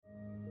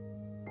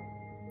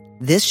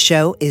This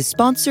show is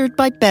sponsored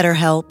by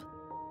BetterHelp.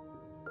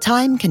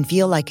 Time can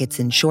feel like it's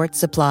in short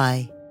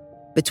supply.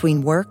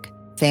 Between work,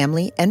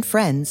 family, and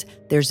friends,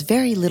 there's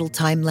very little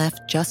time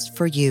left just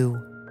for you.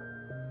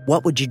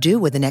 What would you do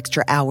with an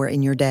extra hour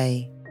in your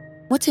day?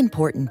 What's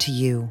important to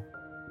you?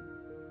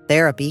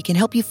 Therapy can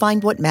help you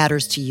find what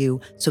matters to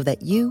you so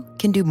that you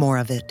can do more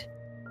of it.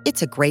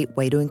 It's a great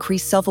way to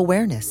increase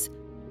self-awareness,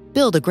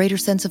 build a greater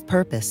sense of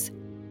purpose,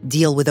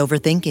 deal with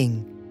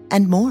overthinking,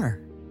 and more.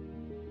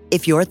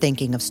 If you're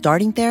thinking of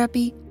starting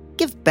therapy,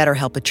 give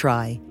BetterHelp a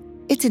try.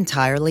 It's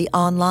entirely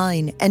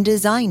online and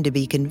designed to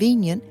be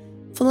convenient,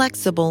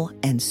 flexible,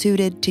 and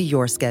suited to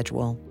your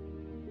schedule.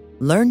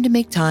 Learn to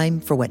make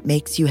time for what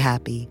makes you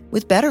happy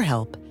with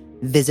BetterHelp.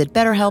 Visit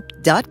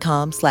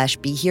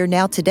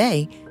BetterHelp.com/BeHereNow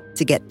today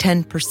to get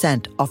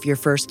 10% off your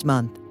first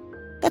month.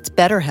 That's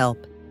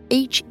BetterHelp,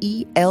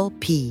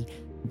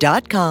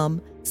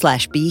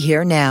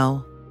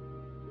 HELP.com/BeHereNow.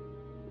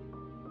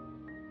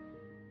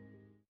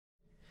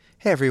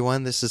 Hey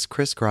everyone, this is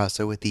Chris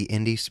Grosso with the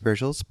Indie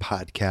Spirituals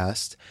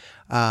podcast.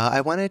 I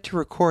wanted to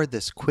record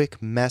this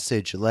quick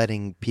message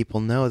letting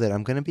people know that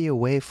I'm going to be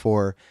away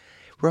for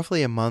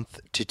roughly a month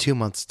to 2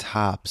 months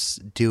tops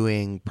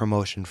doing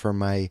promotion for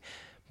my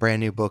brand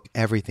new book,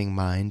 Everything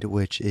Mind,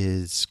 which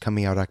is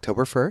coming out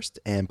October 1st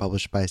and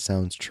published by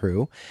Sounds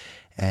True.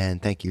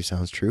 And thank you,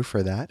 Sounds True,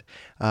 for that.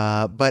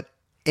 But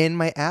in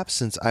my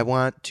absence, I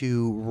want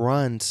to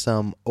run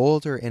some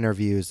older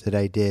interviews that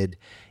I did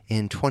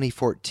in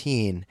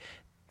 2014.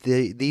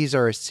 These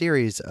are a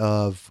series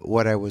of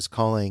what I was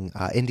calling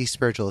Indie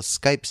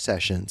Spiritualist Skype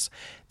sessions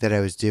that I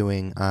was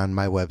doing on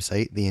my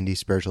website,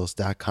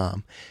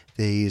 theindiespiritualist.com.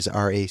 These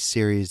are a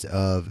series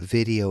of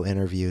video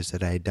interviews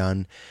that I had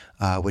done,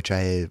 which I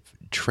have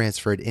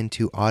transferred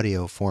into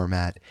audio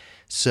format.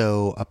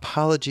 So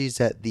apologies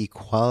that the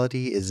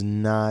quality is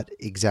not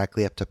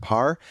exactly up to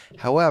par.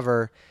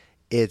 However,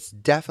 it's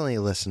definitely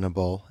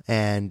listenable,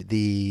 and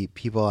the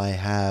people I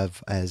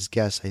have as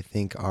guests, I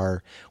think,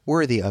 are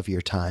worthy of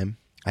your time.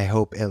 I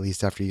hope, at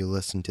least after you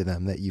listen to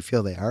them, that you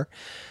feel they are.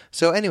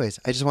 So anyways,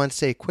 I just want to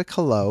say a quick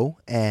hello,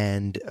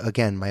 and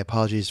again, my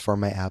apologies for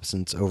my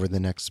absence over the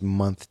next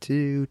month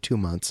to 2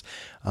 months.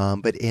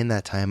 But in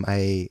that time,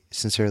 I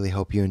sincerely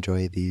hope you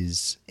enjoy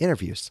these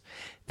interviews.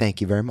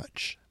 Thank you very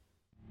much.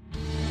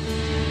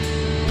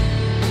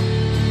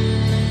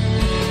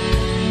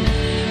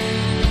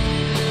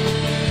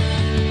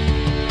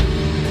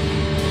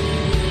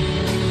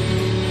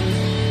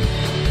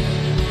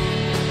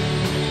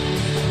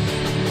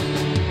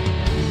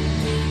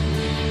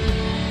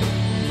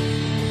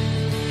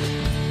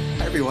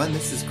 Everyone,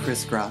 this is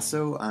Chris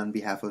Grosso on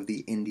behalf of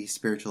the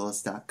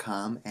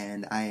IndieSpiritualist.com,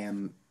 and I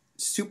am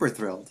super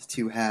thrilled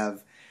to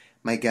have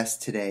my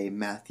guest today,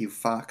 Matthew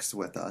Fox,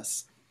 with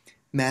us.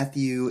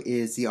 Matthew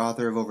is the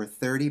author of over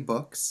 30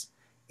 books,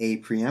 a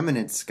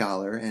preeminent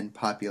scholar and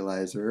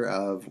popularizer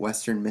of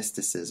Western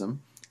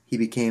mysticism. He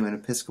became an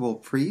Episcopal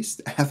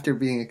priest after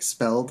being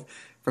expelled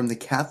from the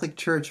Catholic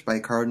Church by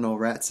Cardinal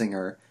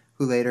Ratzinger,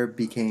 who later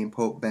became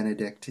Pope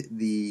Benedict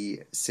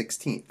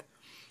XVI.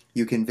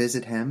 You can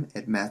visit him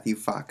at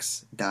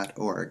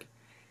matthewfox.org.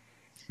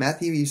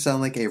 Matthew, you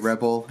sound like a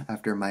rebel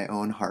after my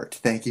own heart.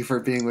 Thank you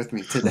for being with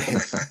me today.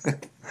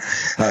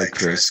 Hi,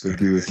 Chris. Good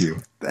to be with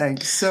you.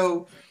 Thanks.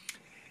 So,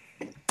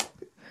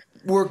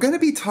 we're going to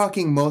be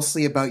talking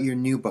mostly about your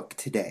new book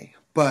today,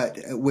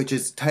 which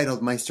is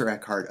titled Meister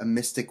Eckhart, A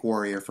Mystic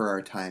Warrior for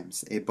Our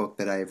Times, a book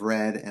that I have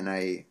read and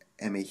I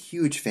am a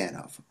huge fan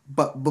of.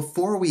 But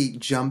before we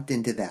jumped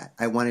into that,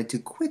 I wanted to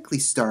quickly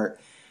start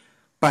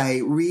by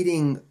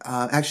reading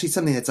actually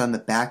something that's on the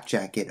back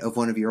jacket of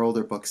one of your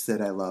older books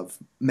that I love,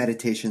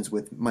 Meditations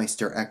with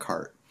Meister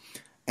Eckhart.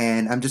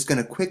 And I'm just going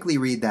to quickly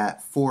read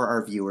that for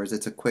our viewers.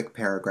 It's a quick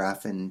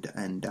paragraph, and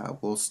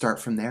we'll start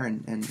from there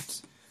and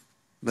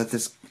let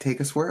this take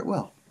us where it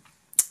will.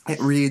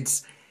 It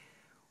reads,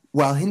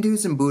 while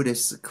Hindus and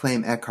Buddhists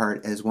claim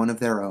Eckhart as one of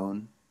their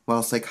own,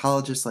 while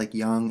psychologists like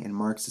Jung and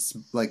Marxists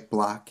like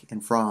Bloch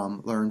and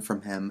Fromm learn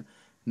from him,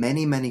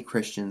 many, many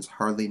Christians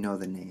hardly know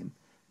the name,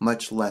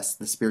 much less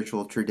the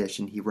spiritual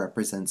tradition he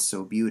represents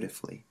so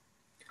beautifully.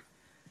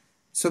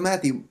 So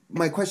Matthew,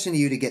 my question to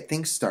you to get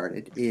things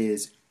started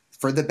is,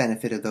 for the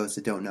benefit of those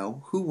that don't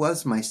know, who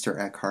was Meister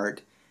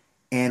Eckhart,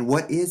 and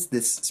what is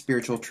this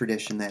spiritual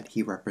tradition that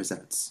he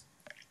represents?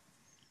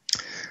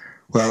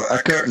 Well,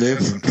 Eckhart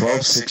lived from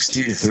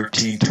 1260 to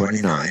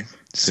 1329,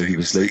 so he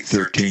was late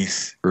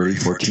 13th, early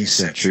 14th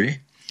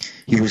century.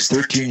 He was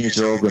 13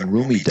 years old when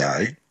Rumi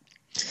died,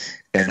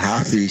 and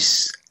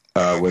Hafiz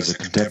was a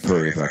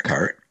contemporary of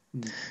Eckhart.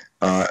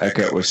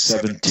 Eckhart was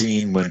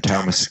 17 when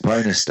Thomas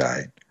Aquinas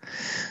died.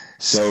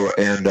 So,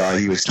 and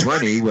he was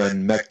 20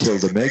 when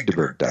Mechtilde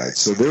Magdeburg died.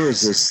 So there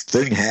was this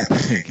thing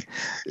happening.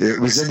 It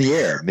was in the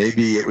air.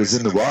 Maybe it was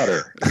in the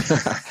water.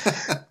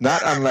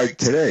 Not unlike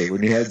today,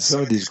 when you had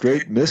some of these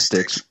great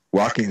mystics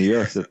walking the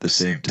earth at the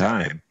same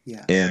time.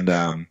 Yeah.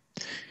 And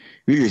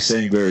really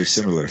saying very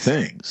similar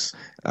things,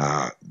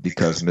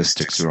 because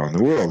mystics around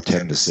the world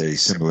tend to say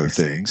similar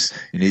things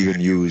and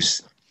even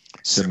use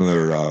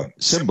similar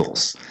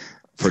symbols.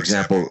 For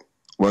example,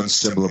 one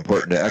symbol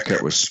important to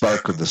Eckhart was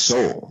spark of the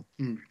soul.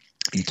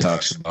 He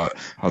talks about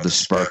how the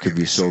spark of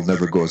your soul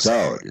never goes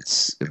out.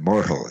 It's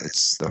immortal.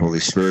 It's the Holy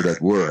Spirit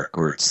at work,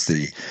 or it's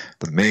the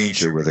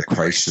manger where the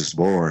Christ is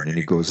born. And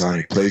he goes on,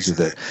 he plays with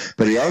it.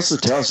 But he also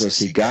tells us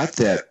he got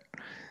that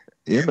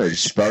image,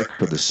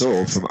 spark of the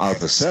soul, from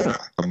Avicenna,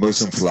 a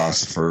Muslim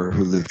philosopher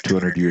who lived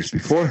 200 years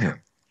before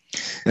him.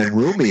 And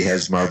Rumi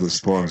has marvelous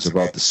poems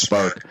about the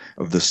spark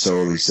of the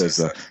soul. He says,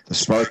 the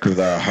spark of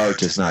the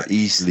heart is not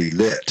easily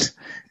lit,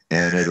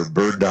 and it'll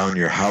burn down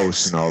your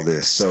house and all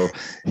this. So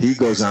he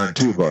goes on,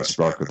 too, about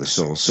spark of the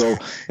soul. So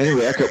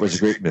anyway, Eckhart was a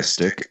great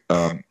mystic,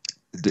 a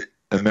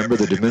member of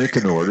the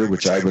Dominican order,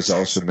 which I was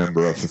also a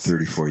member of for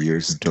 34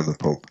 years until the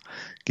Pope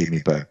gave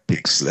me a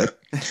big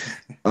slip.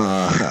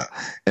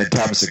 And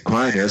Thomas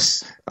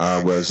Aquinas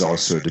was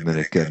also a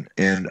Dominican.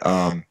 And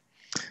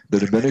the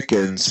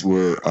Dominicans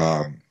were...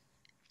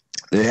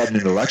 they had an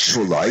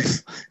intellectual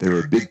life. They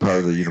were a big part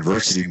of the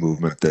university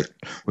movement that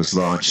was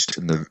launched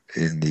in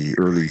the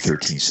early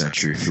 13th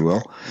century, if you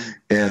will.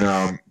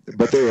 And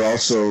but they were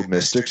also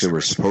mystics. They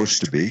were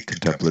supposed to be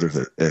contemplative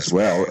as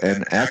well,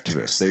 and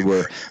activists. They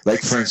were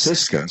like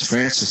Franciscans.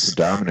 Francis and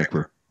Dominic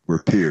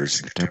were peers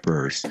and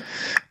contemporaries.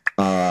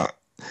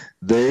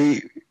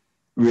 They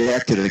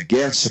reacted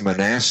against the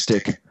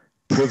monastic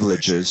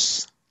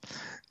privileges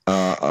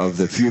of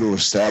the feudal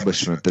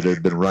establishment that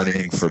had been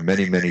running for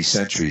many, many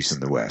centuries in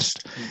the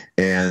West.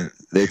 And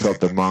they felt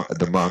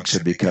the monks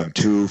had become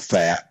too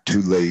fat,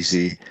 too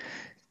lazy,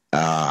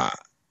 and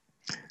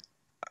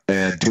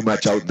too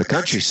much out in the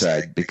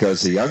countryside,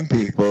 because the young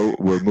people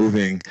were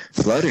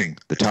flooding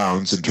the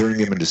towns and turning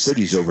them into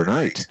cities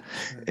overnight.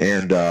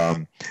 And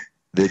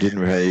they didn't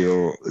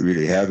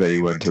really have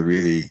anyone to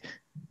really,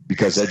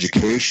 because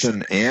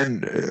education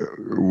and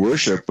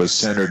worship was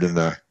centered in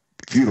the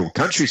feudal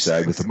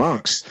countryside with the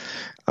monks.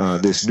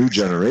 This new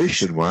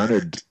generation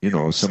wanted,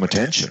 some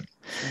attention.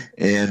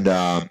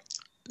 And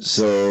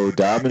so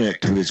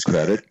Dominic, to his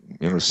credit,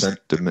 sent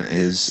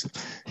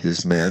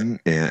his men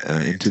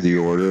into the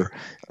order,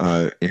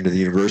 into the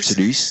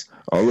universities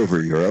all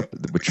over Europe,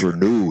 which were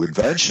new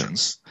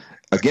inventions,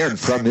 again,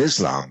 from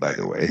Islam, by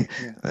the way.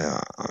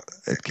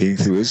 It came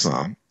through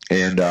Islam.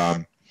 And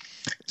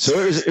so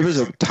it was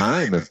a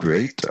time of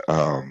great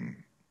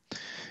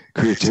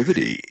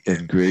creativity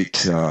and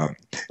great,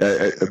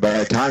 by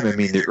the time, I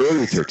mean the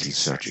early 13th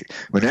century.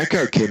 When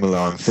Eckhart came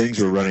along, things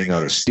were running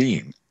out of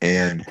steam,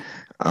 and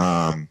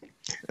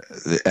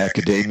the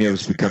academia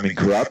was becoming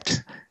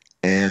corrupt,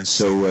 and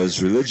so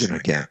was religion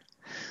again.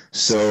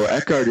 So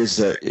Eckhart is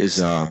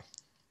a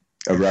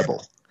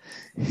rebel.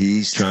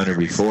 He's trying to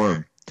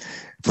reform.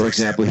 For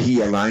example,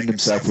 he aligned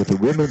himself with the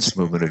women's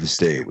movement of his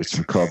day, which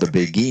were called the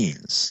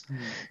Beguines.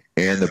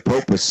 And the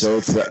Pope was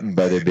so threatened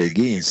by the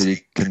Beguines that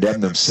he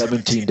condemned them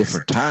 17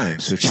 different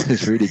times, which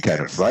is really kind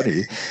of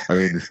funny. I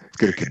mean, if you're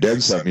going to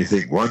condemn something, you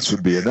think once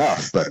would be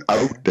enough, but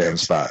out damn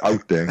spot.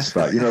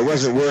 It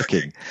wasn't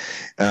working.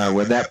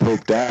 When that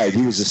Pope died,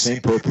 he was the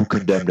same Pope who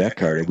condemned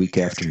Eckhart a week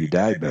after he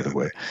died, by the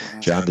way,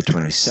 John the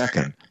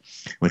 22nd.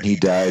 When he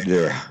died,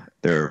 there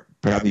are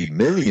probably a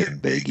million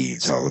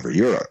Beguines all over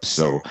Europe,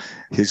 so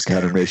his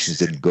condemnations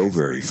didn't go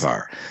very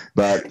far.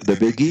 But the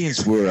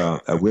Beguines were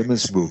a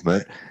women's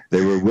movement.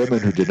 They were women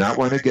who did not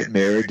want to get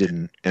married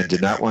and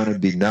did not want to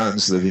be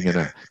nuns living in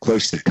a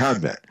cloistered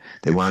convent.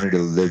 They wanted to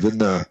live in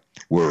the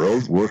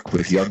world, work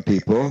with young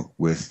people,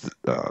 with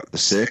the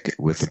sick,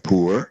 with the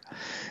poor.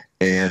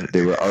 And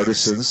they were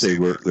artisans. They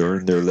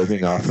earned their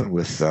living often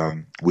with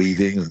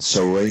weaving and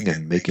sewing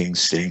and making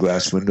stained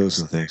glass windows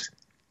and things.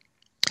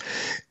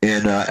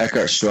 And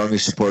Eckhart strongly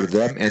supported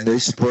them, and they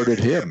supported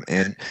him.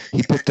 And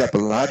he picked up a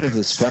lot of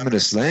this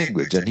feminist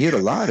language, and he had a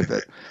lot of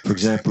it. For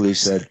example, he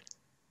said,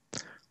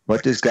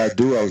 "What does God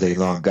do all day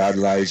long? God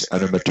lies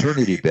on a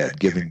maternity bed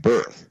giving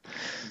birth."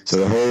 So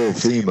the whole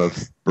theme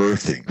of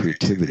birthing,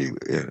 creativity,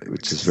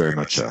 which is very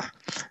much a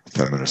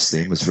feminist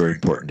theme, was very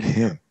important to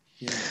him.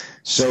 Yeah.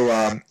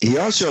 So he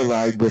also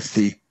allied with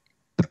the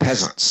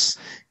peasants.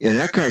 In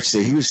Eckhart's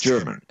day, he was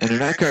German, and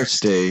in Eckhart's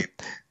day,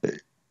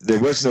 there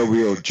was no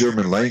real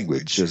German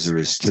language as there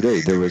is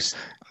today. There was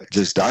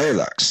just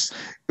dialects,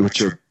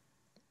 which are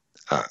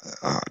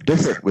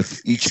different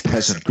with each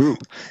peasant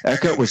group.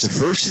 Eckhart was the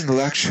first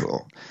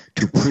intellectual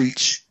to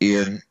preach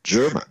in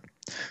German.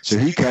 So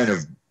he kind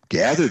of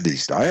gathered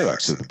these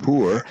dialects of the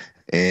poor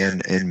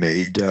and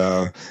made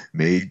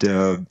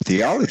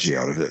theology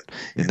out of it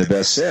in the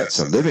best sense,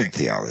 a living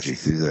theology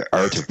through the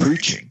art of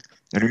preaching.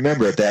 And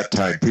remember, at that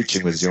time,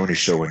 preaching was the only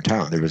show in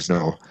town. There was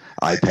no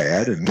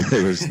iPad, and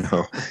there was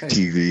no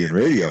TV and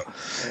radio,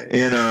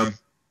 and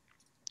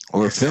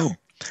or film.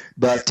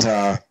 But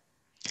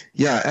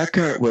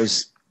Eckhart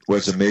was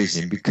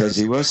amazing because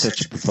he was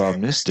such a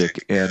profound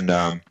mystic, and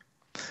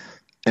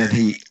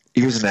he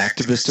was an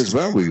activist as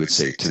well, we would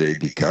say today,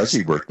 because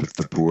he worked with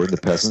the poor and the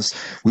peasants.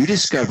 We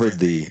discovered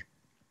the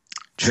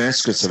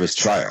transcripts of his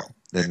trial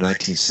in the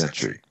 19th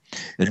century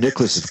in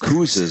Nicholas of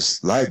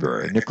Cusa's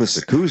library. Nicholas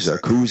of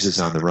Cusa is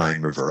on the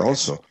Rhine River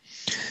also.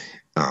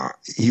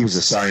 he was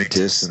a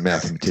scientist and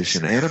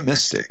mathematician and a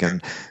mystic.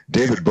 And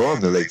David Bohm,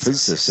 the late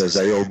physicist, says,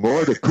 I owe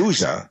more to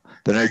Cusa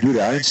than I do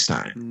to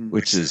Einstein,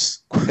 which is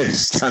quite a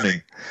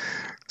stunning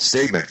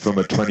statement from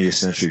a 20th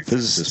century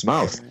physicist's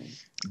mouth.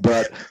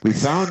 But we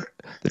found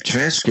the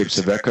transcripts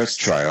of Eckhart's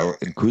trial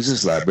in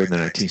Cusa's library in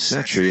the 19th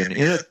century, and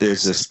in it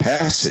there's this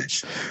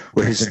passage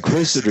where his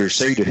inquisitors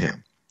say to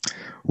him,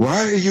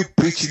 why are you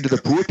preaching to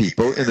the poor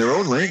people in their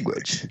own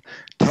language,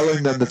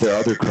 telling them that they're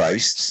other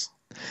Christs,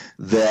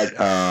 that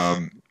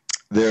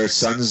they're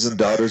sons and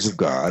daughters of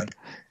God,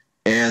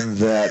 and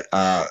that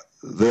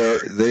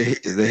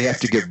they have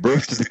to give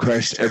birth to the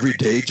Christ every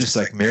day, just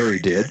like Mary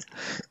did?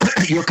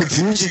 You're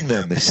confusing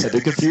them, they said.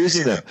 They're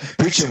confusing them.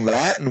 Preaching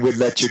Latin would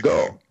let you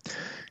go.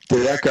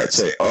 Did Eckhart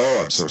say,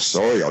 oh, I'm so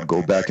sorry, I'll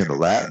go back into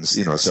Latin,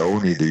 so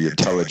only the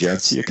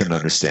intelligentsia can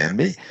understand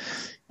me?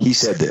 He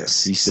said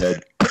this. He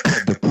said,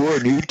 the poor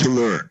need to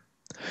learn,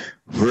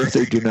 for if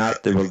they do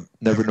not, they will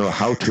never know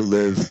how to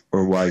live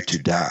or why to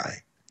die.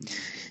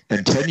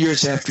 And 10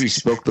 years after he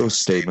spoke those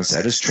statements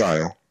at his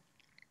trial,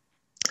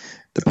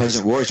 the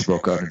peasant wars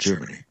broke out in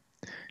Germany.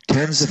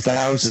 Tens of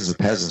thousands of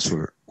peasants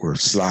were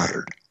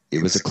slaughtered.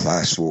 It was a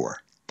class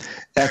war.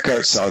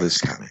 Eckhart saw this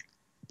coming.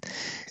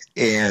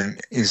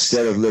 And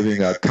instead of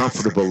living a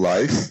comfortable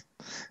life,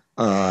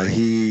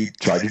 he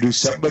tried to do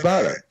something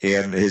about it.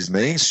 And his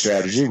main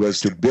strategy was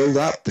to build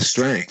up the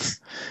strength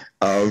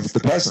of the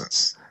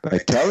peasants by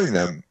telling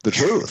them the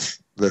truth,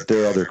 that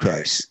they're other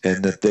Christs,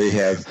 and that they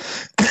have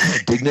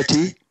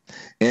dignity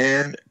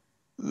and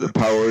the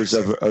powers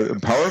of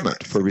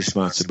empowerment for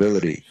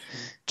responsibility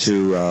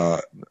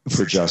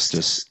for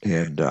justice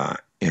and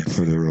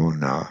for their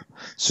own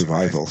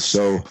survival.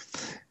 So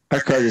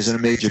Eckhart is a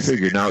major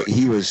figure. Now,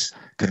 he was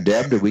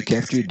condemned a week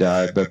after he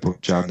died by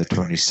Pope John the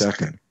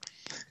 22nd.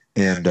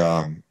 And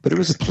but it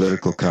was a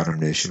political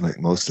condemnation, like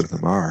most of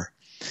them are.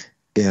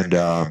 And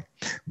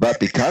but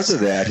because of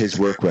that, his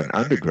work went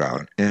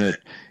underground, and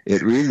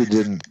it really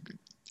didn't.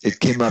 It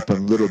came up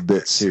in little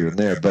bits here and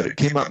there, but it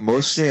came up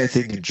mostly, I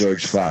think, in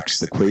George Fox,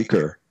 the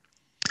Quaker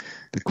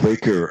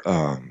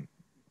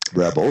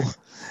rebel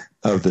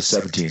of the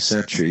 17th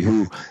century,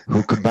 who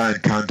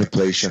combined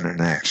contemplation and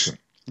action.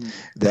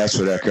 That's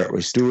what Eckhart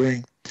was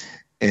doing,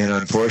 and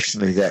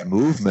unfortunately, that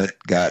movement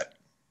got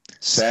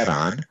sat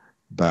on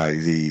by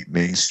the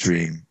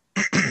mainstream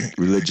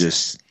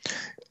religious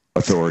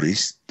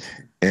authorities,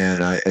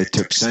 and it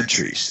took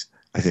centuries,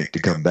 I think, to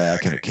come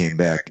back, and it came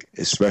back,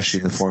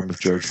 especially in the form of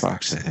George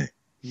Fox, I think.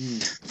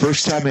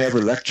 First time I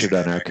ever lectured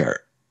on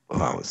Eckhart, it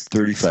was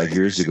 35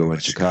 years ago in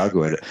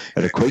Chicago at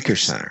a Quaker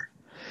center.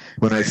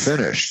 When I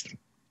finished,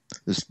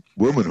 this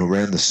woman who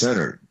ran the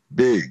center,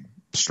 big,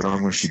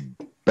 strong, she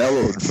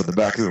bellowed from the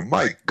back of the room,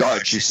 my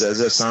God, she says,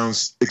 that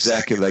sounds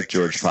exactly like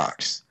George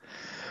Fox.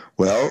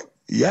 Well,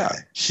 yeah,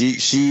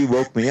 she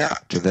woke me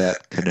up to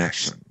that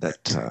connection. That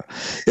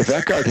if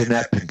Eckhart had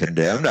not been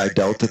condemned, I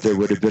doubt that there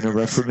would have been a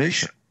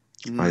Reformation.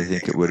 I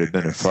think it would have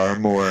been a far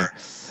more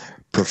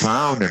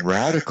profound and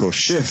radical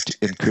shift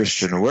in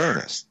Christian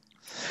awareness.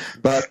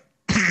 But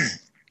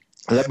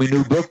that my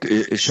new book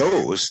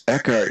shows,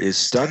 Eckhart is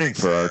stunning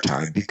for our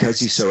time because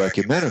he's so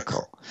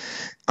ecumenical.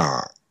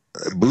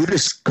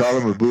 Buddhists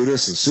call him a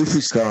Buddhist, and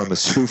Sufis call him a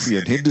Sufi,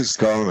 and Hindus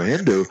call him a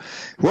Hindu.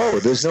 Whoa,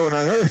 there's no one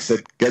on earth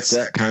that gets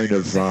that kind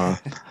of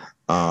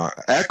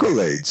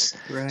accolades.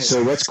 Right.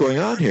 So what's going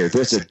on here?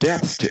 There's a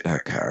depth to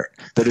Eckhart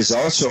that is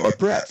also a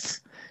breadth,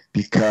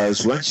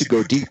 because once you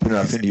go deep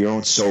enough into your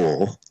own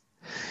soul,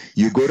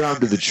 you go down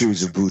to the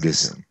truths of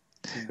Buddhism,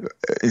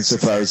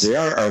 insofar as they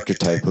are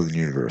archetypal and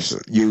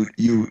universal.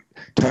 You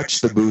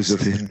touch the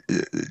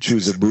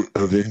truths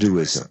of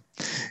Hinduism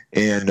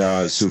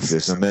and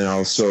Sufism, and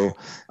also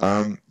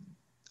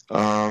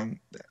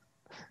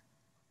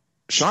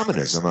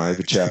shamanism. I have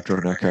a chapter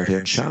on Eckhart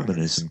and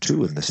shamanism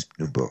too in this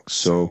new book.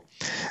 So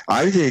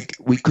I think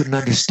we couldn't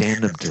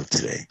understand him till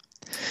today.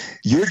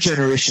 Your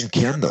generation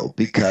can, though,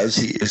 because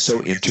he is so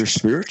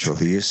interspiritual.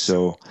 He is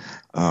so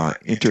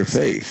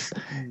interfaith,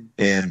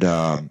 and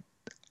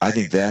I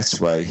think that's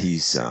why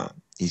he's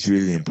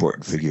really an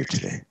important figure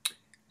today.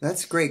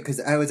 That's great, because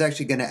I was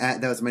actually going to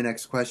add, that was my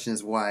next question,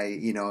 is why,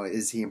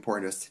 is he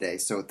important to us today?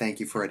 So thank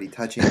you for already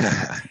touching on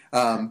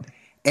that.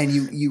 And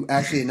you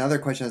actually, another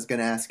question I was going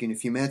to ask you in a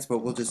few minutes, but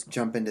we'll just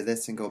jump into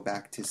this and go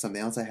back to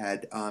something else I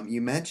had. You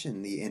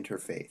mentioned the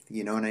interfaith,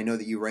 and I know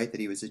that you write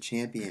that he was a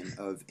champion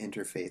of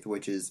interfaith,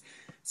 which is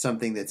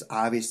something that's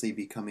obviously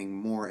becoming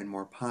more and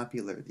more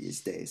popular these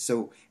days.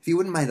 So if you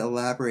wouldn't mind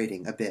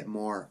elaborating a bit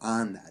more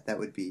on that, that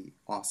would be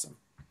awesome.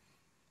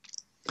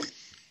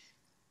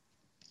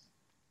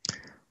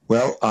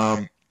 Well,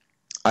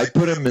 I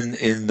put him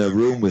in the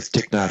room with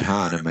Thich Nhat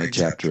Hanh in my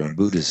chapter on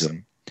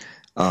Buddhism,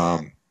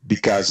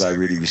 because I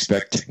really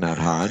respect Thich Nhat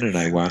Hanh, and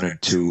I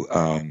wanted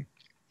to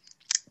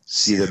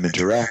see them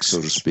interact,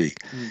 so to speak.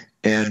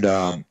 And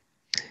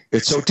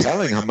it's so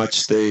telling how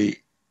much they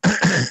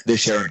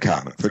share in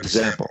common. For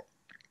example,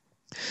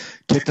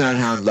 Thich Nhat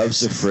Hanh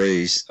loves the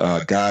phrase,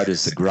 God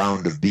is the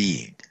ground of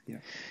being. Yeah.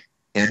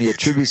 And he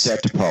attributes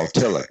that to Paul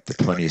Tillich, the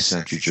 20th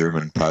century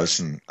German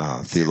Protestant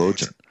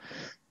theologian.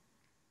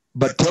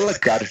 But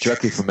Tillich got it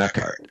directly from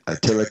Eckhart.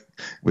 Tillich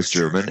was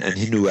German, and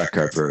he knew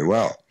Eckhart very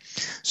well.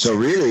 So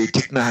really,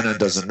 Thich Nhat Hanh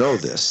doesn't know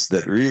this,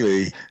 that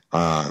really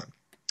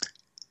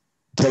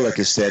Tillich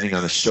is standing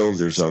on the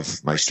shoulders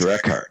of Meister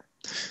Eckhart.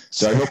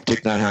 So I hope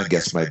Thich Nhat Hanh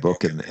gets my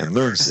book and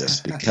learns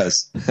this,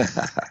 because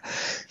Eckhart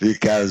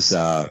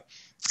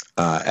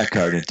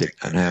and Thich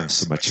Nhat Hanh have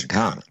so much in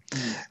common.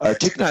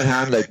 Thich Nhat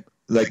Hanh,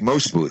 like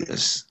most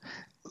Buddhists,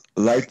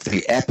 like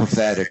the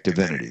apophatic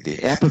divinity. The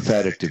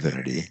apophatic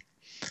divinity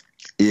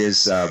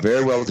is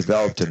very well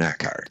developed in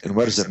Eckhart. And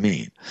what does it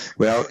mean?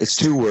 Well, it's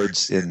two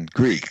words in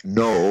Greek,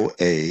 no,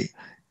 and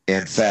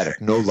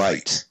phatic, no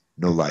light.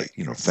 No light.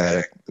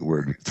 Phatic, the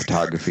word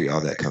photography,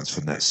 all that comes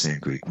from that same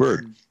Greek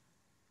word.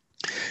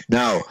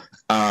 Now,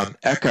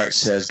 Eckhart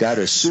says God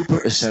is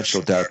super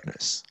essential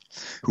darkness,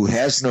 who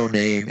has no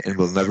name and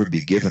will never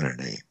be given a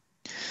name.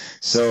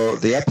 So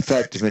the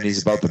apophatic divinity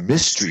is about the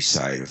mystery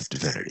side of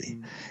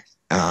divinity.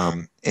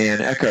 And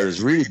Eckhart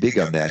is really big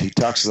on that. He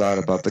talks a lot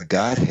about the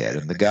Godhead,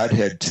 and the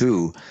Godhead,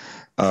 too,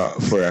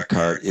 for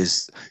Eckhart,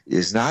 is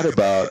not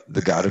about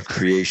the God of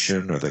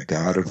creation or the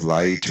God of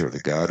light or the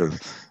God of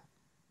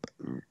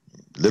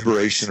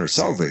liberation or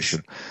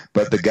salvation,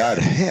 but the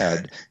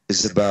Godhead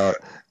is about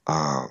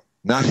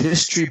not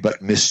history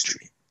but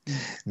mystery,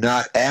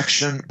 not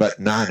action but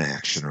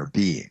non-action or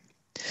being.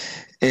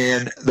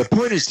 And the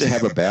point is to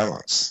have a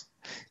balance.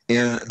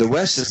 And the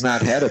West has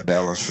not had a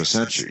balance for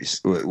centuries.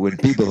 When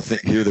people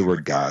hear the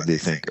word God, they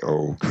think,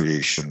 oh,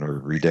 creation or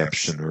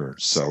redemption or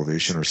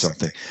salvation or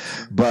something.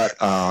 But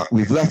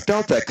we've left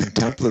out that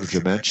contemplative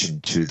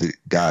dimension to the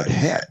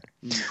Godhead,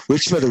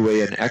 which, by the way,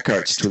 in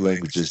Eckhart's two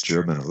languages,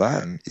 German and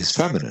Latin, is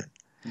feminine.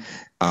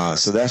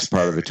 So that's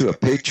part of it, too. A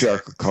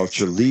patriarchal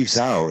culture leaves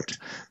out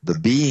the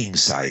being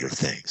side of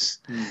things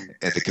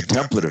and the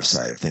contemplative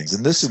side of things.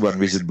 And this is one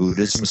reason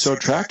Buddhism is so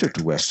attractive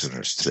to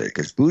Westerners today,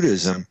 because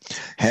Buddhism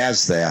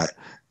has that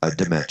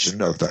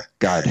dimension of the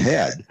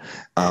Godhead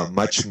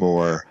much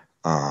more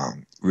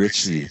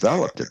richly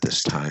developed at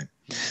this time.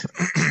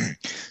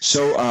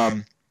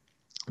 So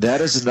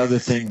that is another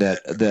thing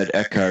that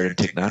Eckhart and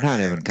Thich Nhat Hanh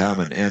have in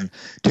common. And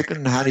Thich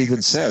Nhat Hanh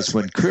even says,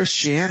 when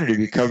Christianity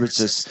recovers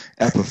this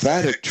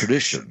apophatic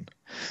tradition,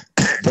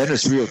 then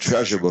its real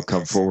treasure will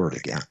come forward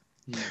again.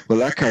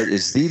 Well, Eckhart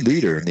is the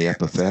leader in the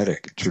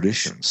apophatic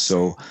tradition,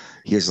 so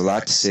he has a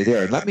lot to say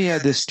there. And let me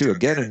add this, too,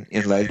 again,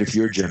 in light of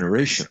your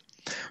generation.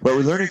 What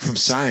we're learning from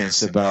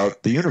science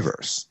about the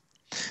universe.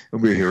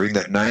 And we're hearing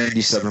that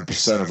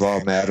 97% of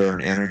all matter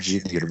and energy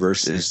in the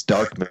universe is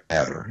dark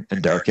matter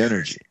and dark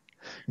energy.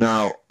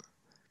 Now,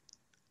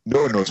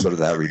 no one knows what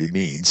that really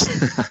means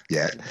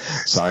yet.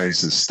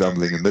 Science is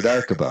stumbling in the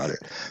dark about it.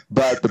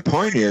 But the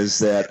point is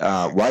that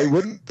why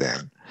wouldn't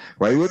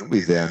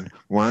we then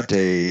want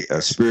a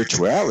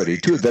spirituality,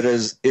 too, that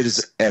is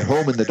at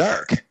home in the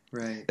dark,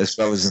 right, as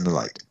well as in the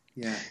light?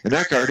 Yeah. And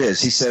Eckhart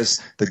he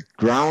says, the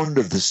ground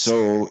of the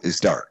soul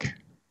is dark. And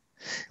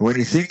when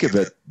you think of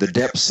it, the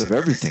depths of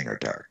everything are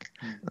dark,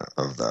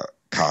 of the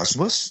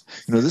cosmos.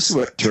 This is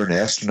what turned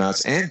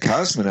astronauts and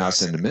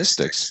cosmonauts into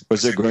mystics,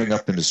 was they're going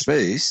up into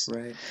space,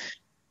 right,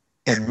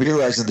 and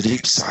realizing the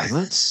deep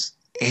silence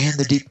and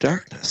the deep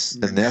darkness.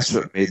 And that's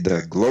what made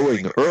the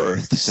glowing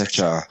Earth such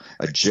a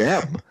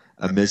gem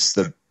amidst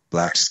the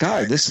black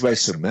sky. This is why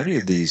so many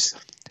of these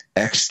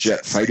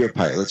ex-jet fighter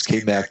pilots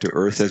came back to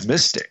Earth as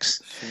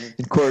mystics. Sure.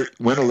 And of course,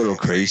 went a little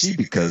crazy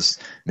because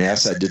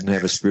NASA didn't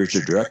have a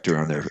spiritual director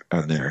on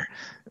their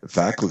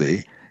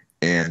faculty,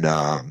 and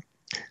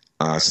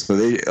so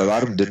a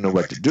lot of them didn't know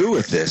what to do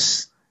with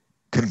this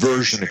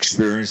conversion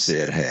experience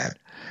they had.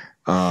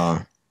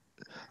 I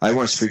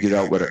once figured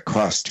out what it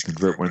cost to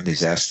convert one of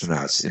these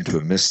astronauts into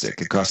a mystic.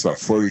 It cost about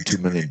 $42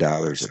 million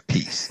a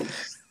piece.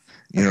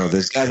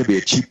 There's got to be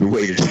a cheaper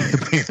way to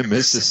bring the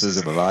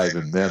mysticism alive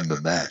in them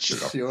than that.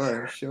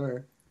 Sure.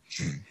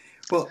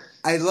 Well,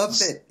 I love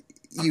that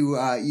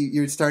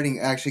you're starting,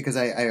 actually, because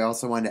I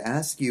also wanted to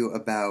ask you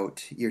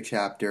about your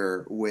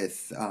chapter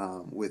with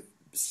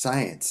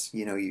science.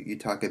 You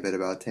talk a bit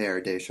about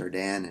Teilhard de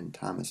Chardin and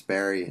Thomas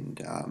Berry,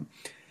 and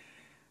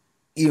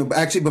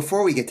actually,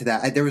 before we get to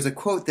that, there was a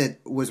quote that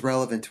was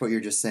relevant to what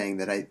you're just saying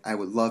that I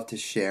would love to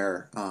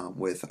share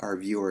with our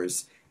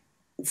viewers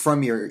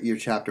from your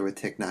chapter with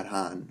Thich Nhat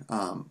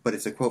Hanh. But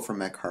it's a quote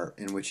from Eckhart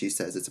in which he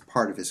says, it's a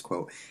part of his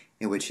quote,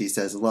 in which he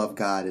says, "Love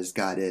God as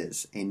God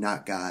is, a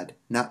not God,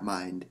 not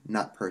mind,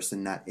 not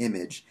person, not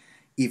image,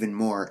 even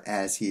more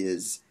as he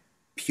is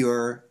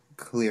pure,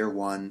 clear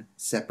one,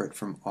 separate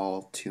from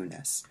all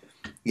two-ness."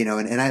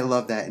 And I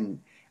love that, and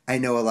I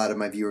know a lot of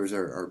my viewers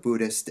are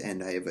Buddhist,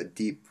 and I have a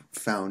deep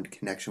found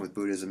connection with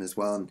Buddhism as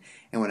well.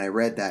 And when I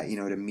read that, it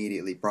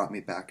immediately brought me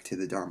back to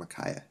the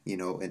Dharmakaya,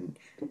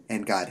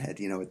 and Godhead.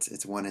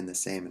 It's one and the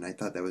same, and I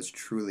thought that was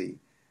truly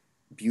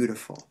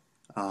beautiful.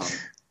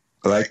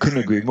 Well, I couldn't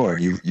agree more.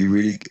 You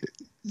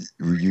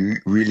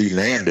really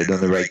landed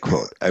on the right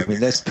quote. I mean,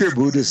 that's pure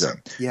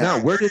Buddhism. Yeah. Now,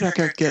 where did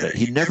Eckhart get it?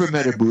 He never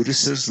met a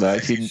Buddhist in his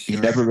life. He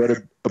never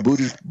read a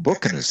Buddhist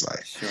book in his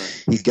life.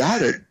 Sure. He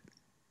got it,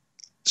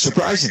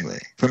 surprisingly,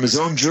 from his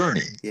own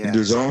journey into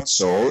his own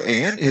soul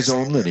and his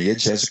own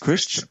lineage as a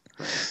Christian.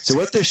 So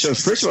what this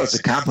shows, first of all, it's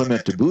a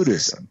compliment to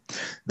Buddhism,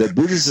 that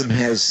Buddhism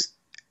has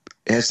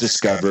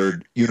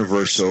discovered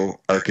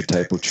universal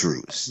archetypal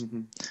truths.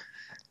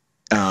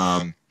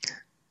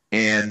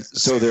 And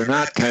so they're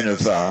not kind of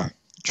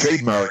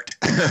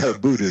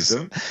trademarked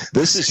Buddhism.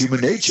 This is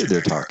human nature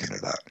they're talking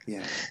about.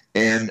 Yeah.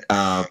 And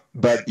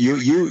but you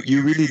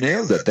really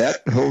nailed it.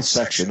 That whole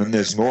section, and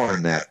there's more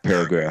in that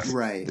paragraph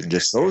than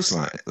just those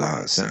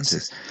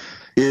sentences,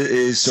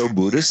 is so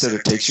Buddhist that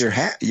it takes your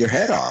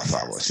head off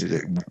almost.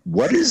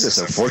 What is this,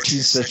 a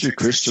 14th century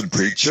Christian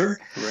preacher?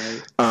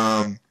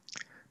 Right.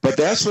 But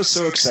that's what's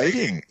so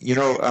exciting. You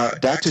know,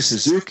 Dr.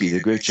 Suzuki, the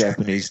great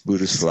Japanese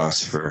Buddhist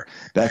philosopher,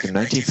 back in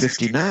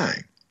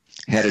 1959,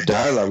 had a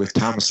dialogue with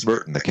Thomas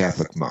Merton, the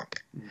Catholic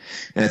monk.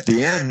 And at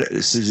the end,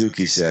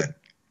 Suzuki said,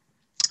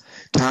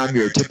 "Tom,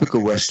 you're a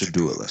typical Western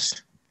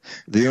dualist.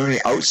 The only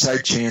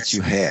outside chance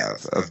you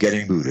have of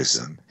getting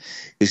Buddhism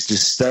is to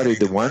study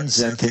the one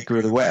Zen thinker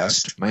of the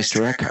West,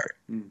 Meister Eckhart."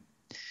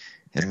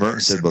 And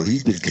Merton said, "Well,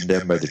 he's been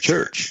condemned by the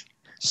church."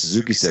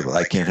 Suzuki said, "Well,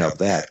 I can't help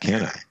that,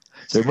 can I?"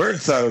 So Merton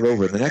thought it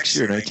over. The next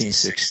year,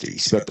 1960, he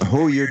spent the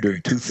whole year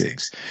doing two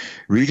things,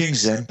 reading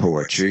Zen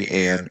poetry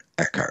and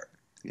Eckhart.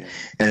 Yeah.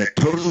 And it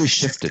totally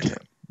shifted him.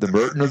 The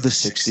Merton of the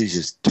 60s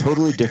is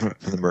totally different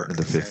from the Merton of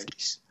the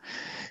 50s.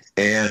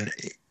 And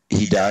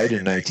he died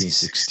in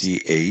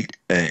 1968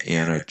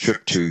 in a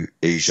trip to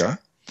Asia.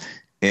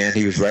 And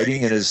he was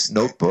writing in his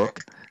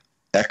notebook,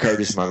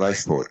 "Eckhart is my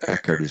life poet.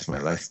 Eckhart is my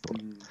life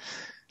poet."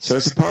 So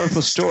it's a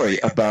powerful story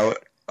about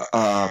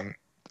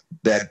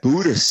that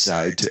Buddhist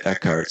side to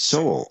Eckhart's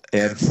soul.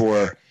 And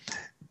for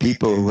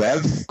people who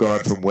have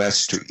gone from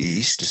West to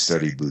East to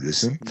study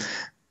Buddhism,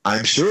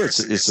 I'm sure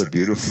it's a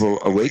beautiful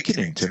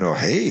awakening to know,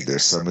 hey,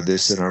 there's some of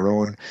this in our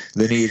own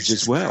lineage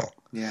as well.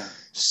 Yeah.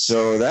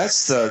 So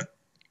that's the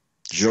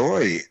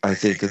joy, I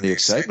think, and the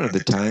excitement of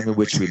the time in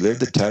which we live,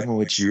 the time in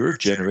which your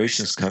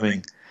generation is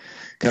coming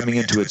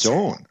into its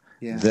own.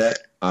 Yeah.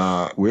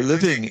 That we're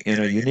living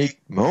in a unique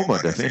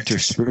moment of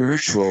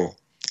interspiritual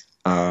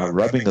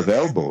rubbing of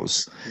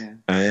elbows. Yeah.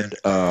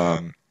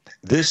 And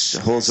this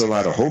holds a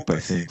lot of hope, I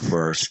think,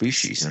 for our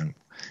species. And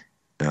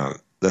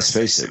let's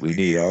face it, we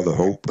need all the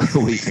hope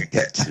we can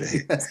get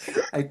today. Yes,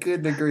 I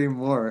couldn't agree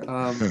more.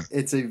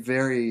 It's a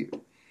very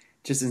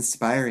just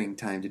inspiring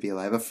time to be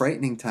alive. A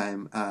frightening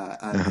time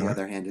on the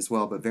other hand as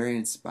well, but very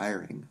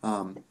inspiring.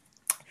 And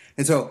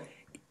so,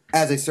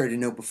 as I started to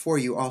note before,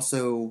 you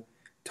also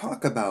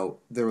talk about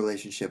the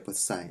relationship with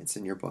science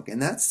in your book.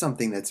 And that's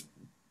something that's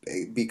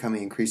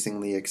becoming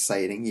increasingly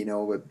exciting. You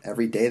know, with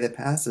every day that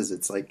passes,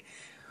 it's like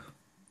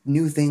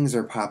new things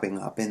are popping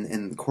up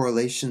and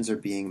correlations are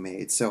being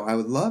made. So I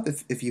would love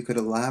if you could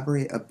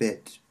elaborate a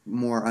bit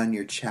more on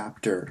your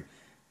chapter,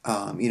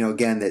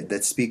 again,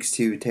 that speaks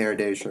to Teilhard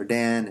de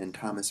Chardin and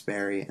Thomas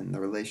Berry and the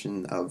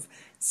relation of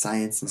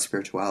science and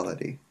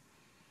spirituality.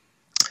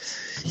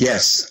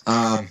 Yes.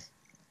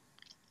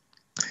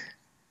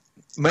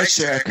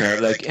 Meister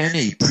Eckhart, like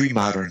any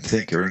pre-modern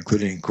thinker,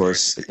 including, of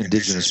course,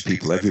 indigenous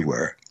people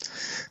everywhere,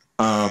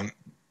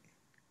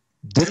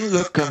 didn't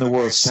look on the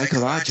world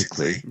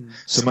psychologically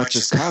so much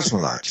as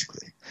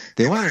cosmologically.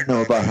 They wanted to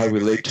know about how we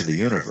relate to the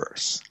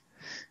universe.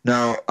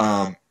 Now,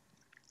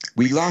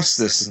 we lost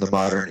this in the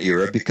modern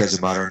era because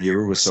the modern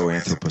era was so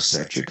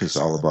anthropocentric. It was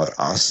all about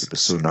us. It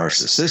was so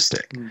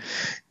narcissistic.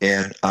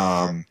 And,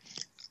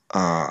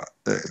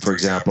 for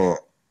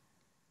example,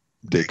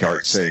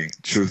 Descartes saying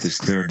truth is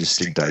clear and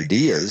distinct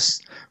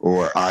ideas,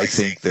 or I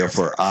think,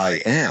 therefore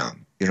I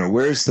am. You know,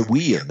 where's the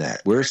we in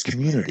that? Where's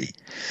community?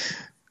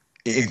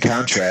 In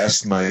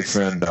contrast, my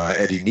friend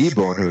Eddie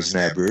Kneebone, who was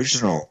an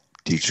Aboriginal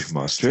teacher from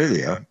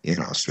Australia, he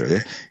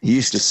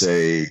used to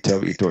say,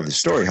 tell me the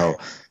story how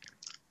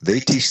they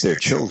teach their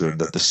children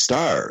that the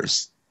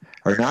stars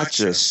are not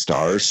just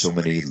stars so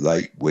many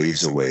light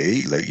years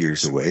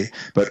away,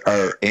 but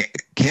are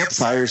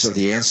campfires of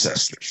the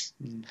ancestors.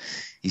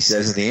 He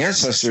says, and the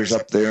ancestors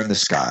up there in the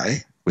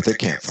sky with their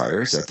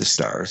campfires at the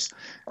stars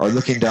are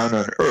looking down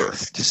on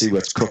Earth to see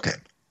what's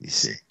cooking, you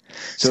see.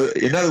 So,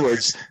 in other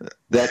words,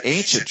 that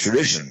ancient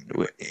tradition,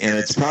 and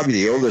it's probably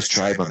the oldest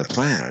tribe on the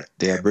planet,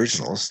 the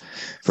Aboriginals,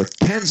 for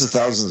tens of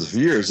thousands of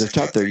years, they've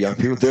taught their young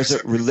people there's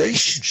a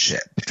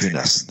relationship between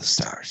us and the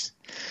stars.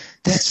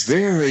 That's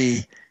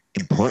very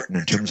important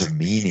in terms of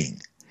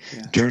meaning,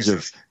 in terms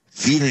of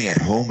feeling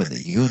at home in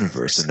the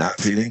universe and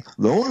not feeling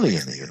lonely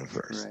in the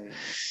universe. Right.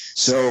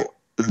 So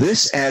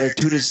this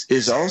attitude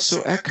is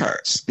also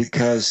Eckhart's,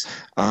 because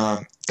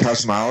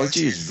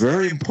cosmology is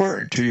very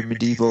important to your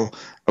medieval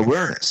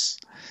awareness.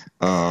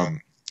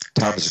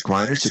 Thomas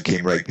Aquinas, who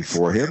came right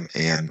before him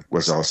and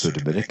was also a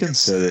Dominican,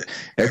 said that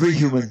every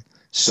human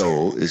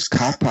soul is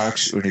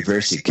capax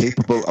universi,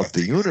 capable of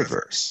the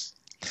universe.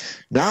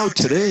 Now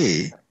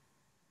today,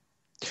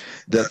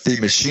 that the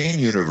machine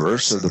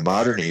universe of the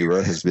modern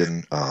era has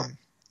been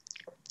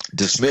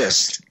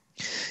dismissed,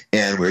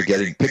 and we're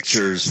getting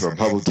pictures from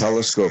Hubble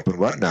telescope and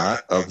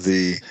whatnot of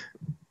the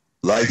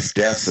life,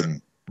 death,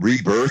 and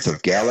rebirth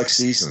of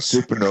galaxies and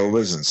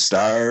supernovas and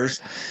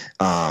stars.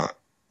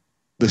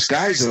 The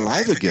sky's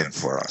alive again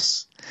for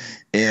us.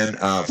 And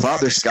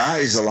Father Sky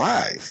is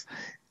alive.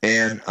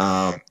 And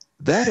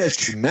that has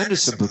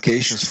tremendous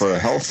implications for a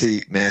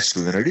healthy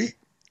masculinity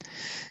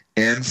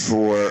and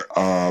for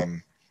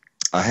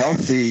a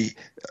healthy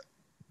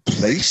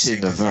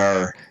placing of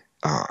our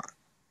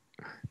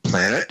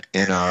planet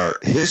and our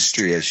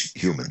history as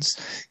humans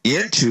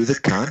into the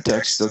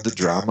context of the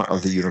drama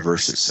of the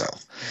universe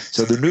itself.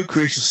 So the new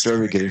creation story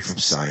we're getting from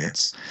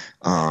science,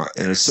 and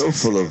it's so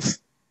full of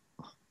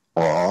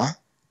awe,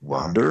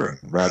 wonder, and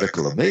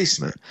radical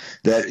amazement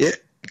that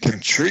it can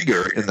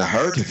trigger in the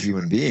heart of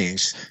human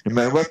beings, no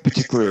matter what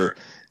particular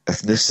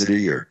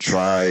ethnicity or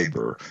tribe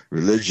or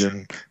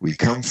religion we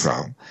come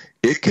from,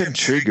 it can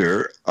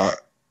trigger a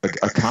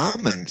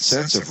common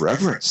sense of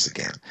reverence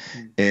again,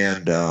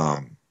 and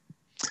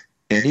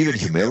even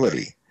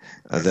humility,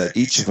 that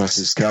each of us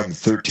has come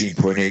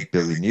 13.8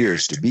 billion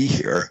years to be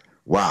here.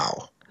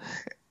 Wow.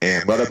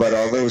 And what about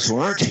all those who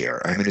aren't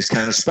here? I mean, it's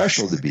kind of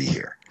special to be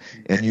here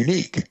and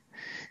unique.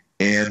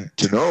 And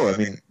to know, I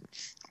mean,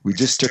 we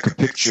just took a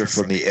picture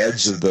from the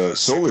edge of the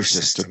solar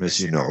system, as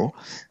you know,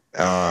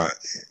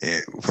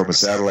 from a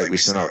satellite we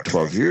sent out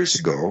 12 years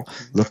ago,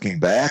 looking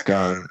back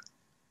on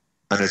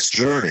its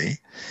journey.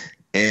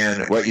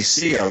 And what you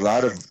see are a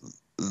lot of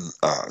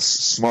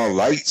small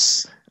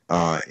lights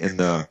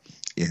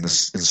in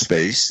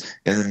space,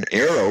 and an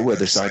arrow where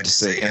the scientists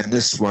say, and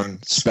this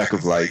one speck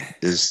of light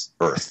is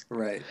Earth.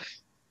 Right.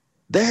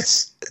 That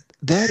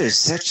is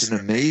such an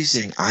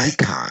amazing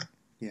icon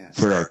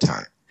for our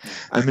time.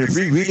 I mean, if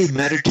we really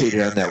meditated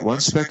on that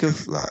one speck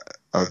of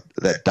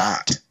that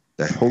dot,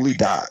 that holy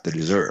dot that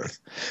is Earth,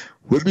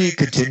 would we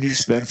continue to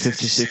spend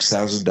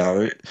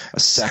 $56,000 a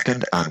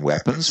second on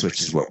weapons,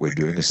 which is what we're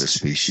doing as a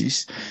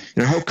species?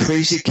 You know, how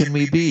crazy can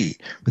we be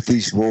with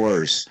these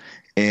wars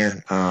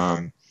and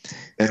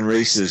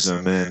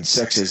racism and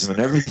sexism and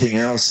everything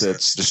else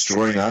that's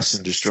destroying us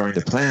and destroying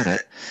the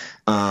planet?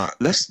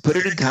 Let's put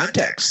it in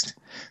context.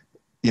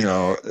 You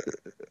know,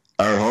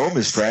 our home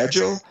is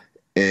fragile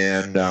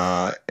and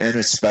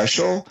it's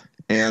special,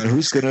 and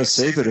who's going to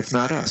save it if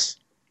not us?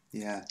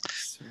 Yeah.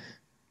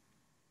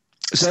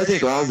 So I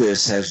think all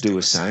this has to do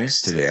with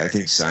science today. I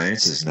think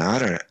science is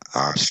not an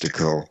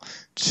obstacle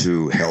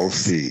to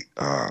healthy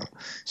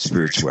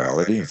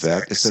spirituality. In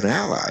fact, it's an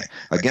ally.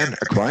 Again,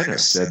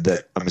 Aquinas said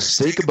that a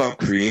mistake about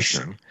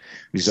creation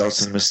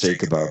results in a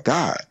mistake about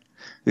God.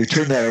 We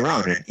turn that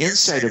around. An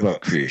insight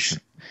about creation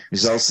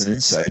results in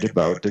insight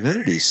about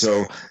divinity.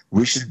 So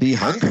we should be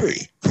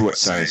hungry for what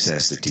science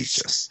has to teach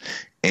us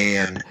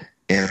and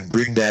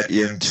bring that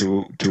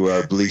into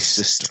our belief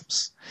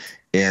systems.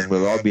 And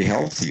we'll all be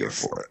healthier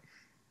for it.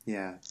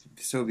 Yeah,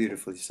 so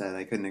beautifully said.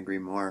 I couldn't agree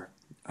more.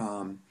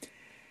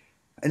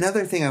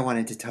 Another thing I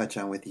wanted to touch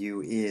on with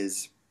you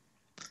is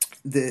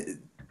the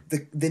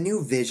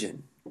new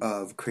vision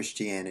of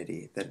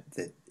Christianity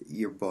that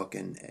your book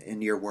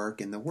and your work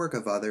and the work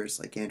of others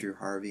like Andrew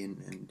Harvey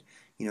and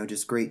you know,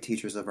 just great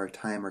teachers of our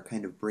time are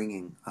kind of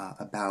bringing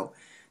about.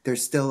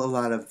 There's still a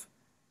lot of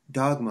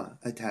dogma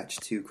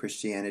attached to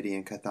Christianity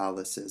and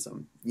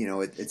Catholicism. You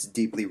know, it's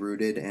deeply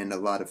rooted, and a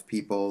lot of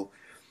people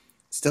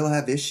still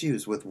have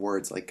issues with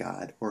words like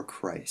God or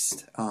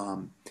Christ.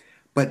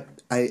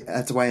 But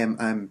that's why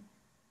I'm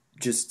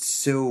just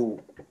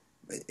so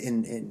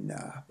I'm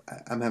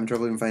having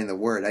trouble even finding the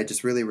word. I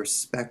just really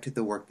respect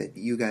the work that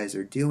you guys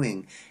are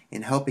doing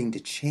in helping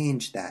to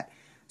change that.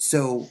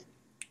 So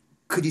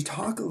could you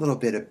talk a little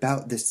bit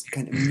about this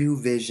kind of new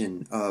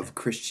vision of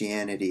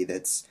Christianity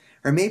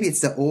or maybe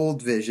it's the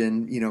old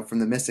vision, you know, from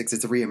the mystics,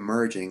 it's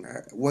re-emerging.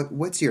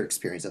 What's your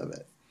experience of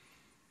it?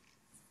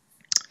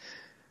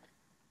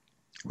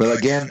 Well,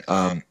 again,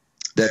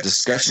 that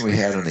discussion we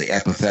had on the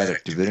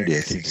apophatic divinity,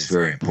 I think, is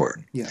very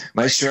important. Yeah.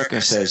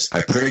 Meister says,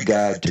 I pray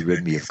God to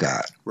rid me of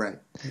God. Right.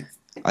 Yeah.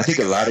 I think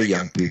a lot of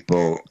young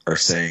people are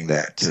saying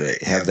that today,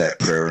 have that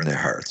prayer in their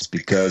hearts,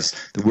 because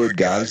the word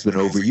God has been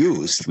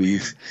overused.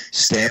 We've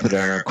stamped it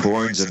on our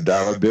coins and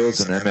dollar bills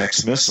and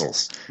MX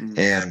missiles. Mm-hmm.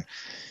 And,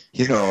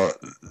 you know,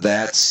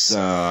 that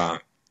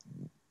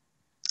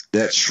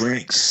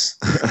shrinks,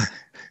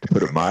 to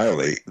put it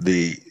mildly,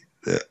 the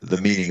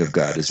meaning of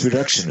God is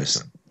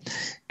reductionism.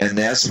 And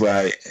that's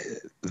why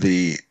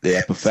the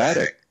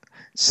apophatic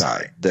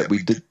side, that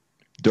we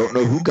don't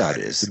know who God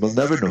is, and we'll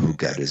never know who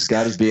God is.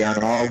 God is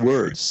beyond all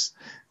words.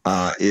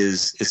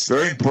 It's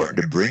very important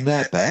to bring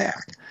that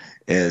back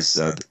as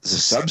the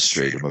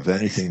substratum of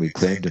anything we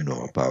claim to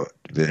know about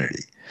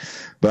divinity.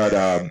 But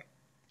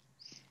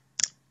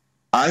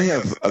I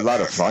have a lot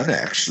of fun,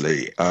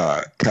 actually,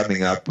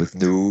 coming up with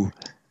new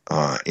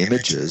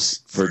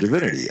images for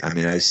divinity. I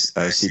mean, I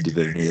see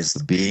divinity as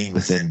the being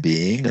within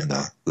being, and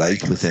the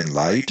light within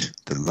light,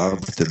 the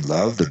love within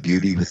love, the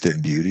beauty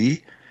within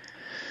beauty,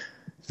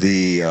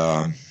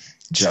 the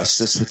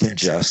justice within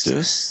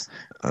justice,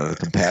 the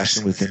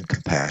compassion within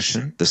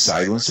compassion, the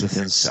silence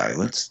within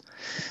silence.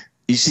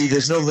 You see,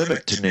 there's no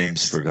limit to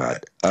names for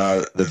God.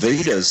 The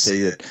Vedas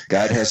say that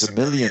God has 1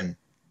 million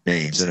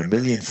names and 1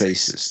 million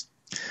faces.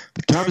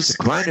 But Thomas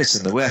Aquinas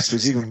in the West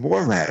was even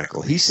more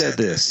radical. He said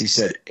this. He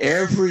said,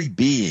 every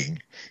being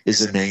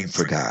is a name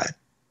for God.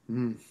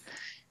 Mm.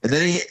 And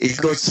then he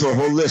goes through a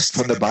whole list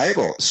from the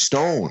Bible: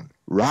 stone,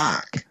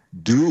 rock,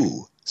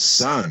 dew,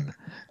 sun,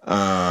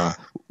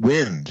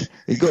 wind.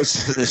 He goes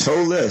through this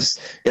whole list,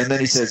 and then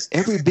he says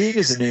every being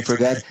is a name for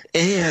God,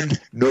 and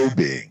no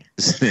being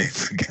is a name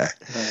for God.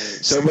 Right.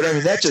 So, but I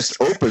mean, that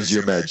just opens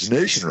your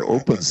imagination, or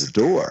opens the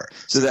door.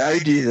 So the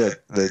idea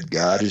that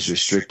God is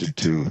restricted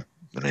to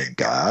the name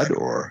God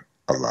or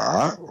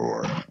Allah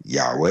or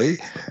Yahweh.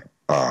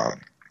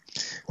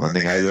 One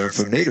thing I learned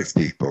from Native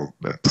people,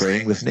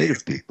 praying with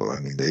Native people, I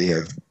mean, they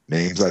have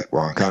names like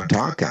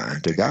Wankantanka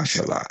and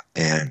Tagashala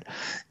and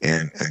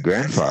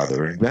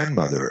grandfather and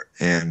grandmother.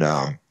 And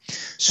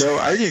so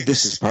I think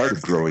this is part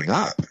of growing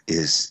up,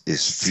 is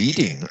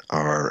feeding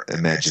our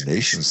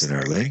imaginations and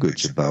our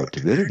language about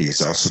divinity.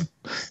 It's also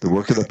the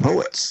work of the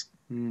poets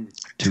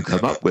to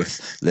come up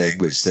with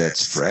language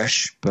that's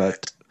fresh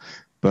but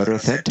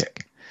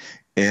authentic.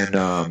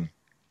 And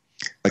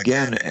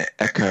again,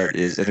 Eckhart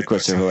is, and of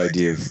course the whole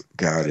idea of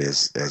God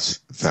as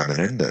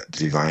feminine, the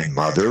divine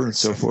mother and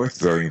so forth,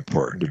 very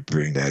important to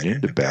bring that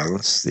in, to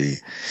balance the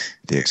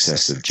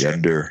excessive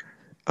gender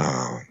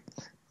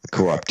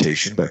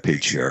co-optation by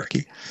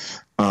patriarchy.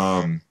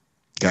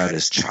 God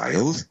is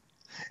child.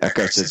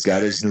 Eckhart says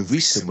God is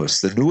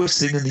novissimus, the newest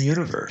thing in the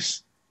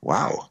universe.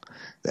 Wow,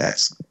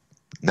 that's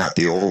not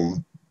the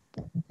old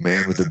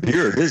man with a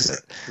beard, is it?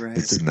 Right.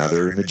 It's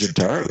another image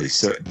entirely.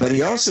 So, but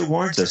he also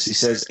warns us. He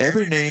says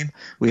every name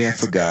we have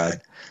for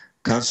God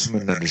comes from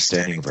an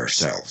understanding of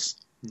ourselves.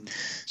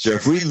 So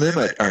if we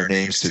limit our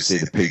names to, say,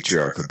 the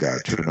patriarchal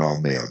God, to an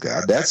all-male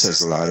God, that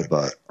says a lot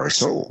about our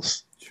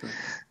souls. Sure.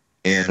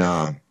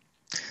 And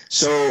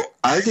so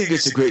I think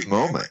it's a great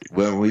moment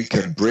when we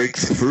can break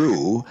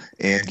through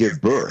and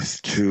give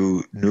birth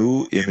to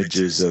new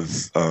images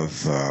of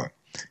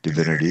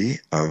divinity,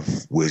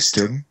 of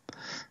wisdom.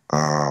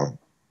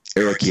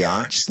 Eric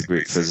Jantsch, the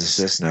great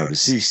physicist, now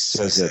deceased,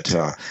 says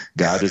that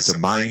God is the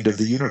mind of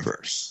the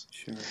universe.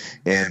 Sure.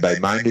 And by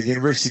mind of the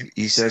universe,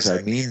 he says,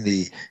 I mean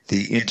the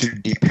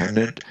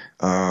interdependent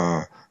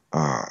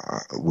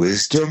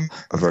wisdom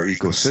of our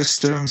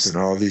ecosystems and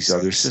all these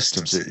other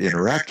systems that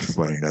interact with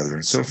one another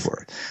and so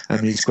forth. I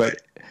mean, he's quite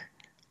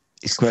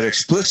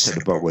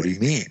explicit about what he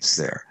means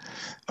there.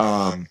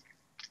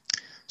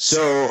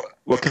 So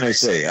what can I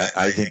say?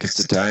 I think it's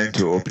the time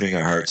to opening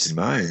our hearts and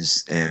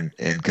minds and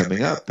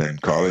coming up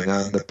and calling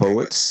on the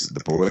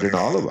poet in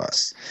all of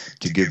us,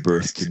 to give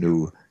birth to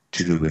new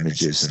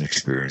images and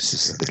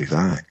experiences of the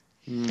divine.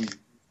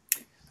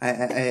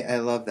 I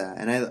love that.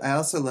 And I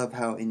also love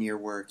how in your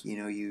work,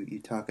 you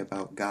talk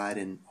about God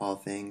in all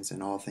things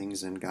and all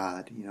things in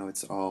God.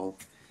 It's all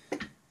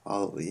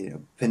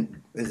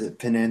is it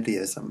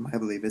panentheism, I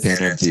believe.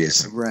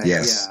 Panentheism, right?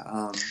 Yes.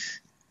 Yeah.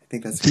 I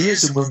think that's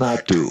theism will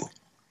not do.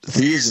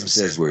 Theism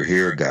says we're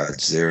here,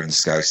 God's there in the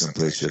sky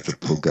someplace, we have to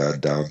pull God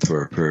down through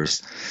our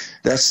prayers.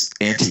 That's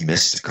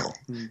anti-mystical,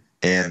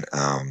 and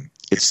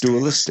it's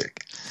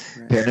dualistic.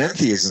 Right.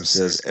 Panentheism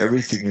says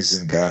everything is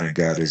in God and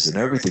God is in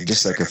everything,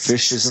 just like a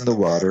fish is in the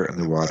water and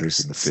the water is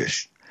in the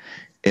fish.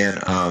 And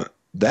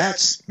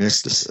that's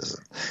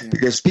mysticism,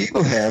 because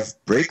people have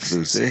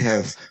breakthroughs. They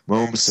have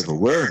moments of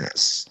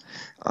awareness.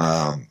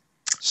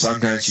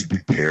 Sometimes you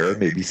prepare,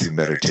 maybe through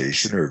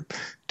meditation or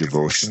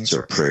devotions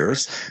or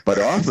prayers, but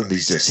often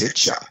these just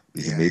hit you.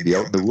 You may be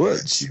out in the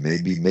woods. You may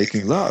be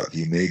making love.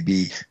 You may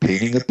be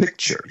painting a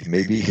picture. You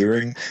may be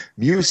hearing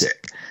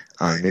music.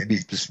 You may be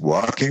just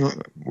walking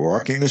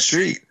the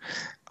street.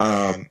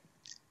 And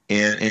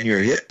you're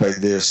hit by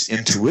this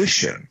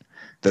intuition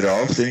that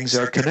all things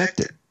are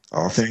connected.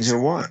 All things are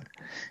one.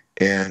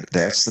 And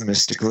that's the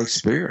mystical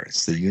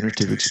experience, the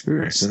unitive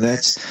experience. And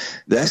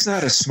that's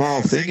not a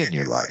small thing in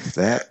your life.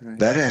 That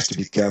has to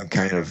become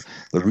kind of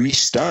the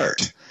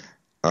restart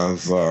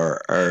of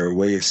our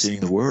way of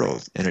seeing the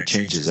world. And it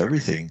changes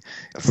everything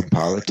from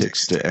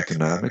politics to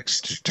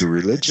economics to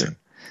religion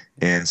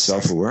and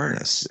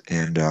self-awareness.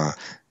 And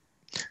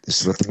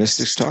this is what the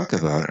mystics talk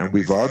about. And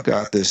we've all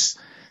got this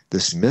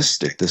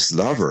mystic, this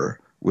lover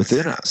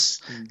within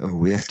us.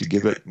 We have to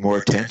give it more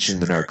attention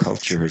than our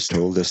culture has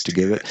told us to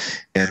give it,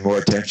 and more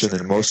attention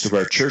than most of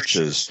our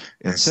churches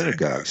and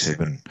synagogues have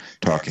been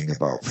talking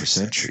about for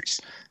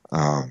centuries.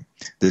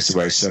 This is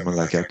why someone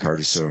like Eckhart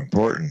is so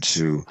important,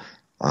 to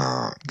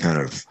kind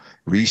of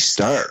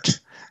restart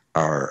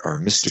our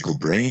mystical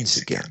brains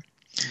again.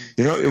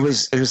 It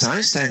was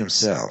Einstein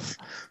himself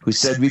who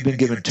said we've been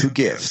given two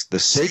gifts: the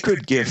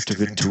sacred gift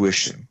of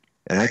intuition,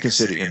 and I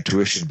consider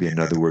intuition to be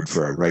another word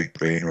for our right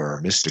brain or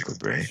our mystical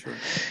brain,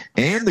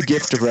 and the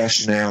gift of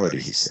rationality,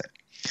 he said.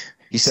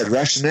 He said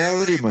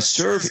rationality must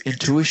serve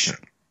intuition,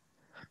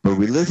 but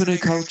we live in a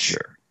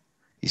culture,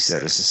 he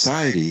said, a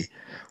society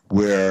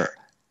where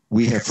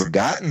we have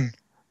forgotten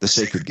the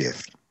sacred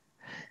gift,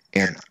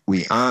 and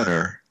we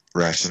honor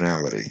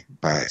rationality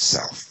by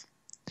itself.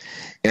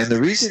 And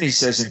the reason he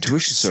says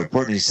intuition is so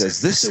important, he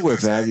says this is where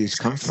values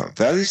come from.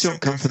 Values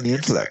don't come from the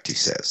intellect, he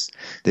says.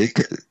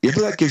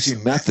 Intellect gives you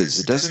methods.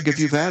 It doesn't give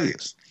you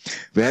values.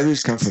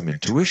 Values come from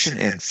intuition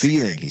and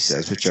feeling, he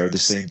says, which are the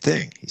same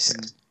thing, he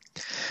says.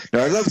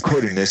 Now, I love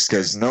quoting this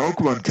because no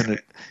one can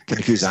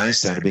accuse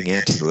Einstein of being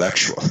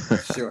anti-intellectual.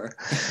 Sure.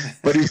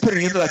 But he's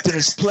putting intellect in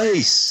its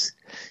place.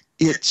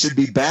 It should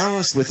be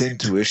balanced with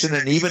intuition,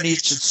 and even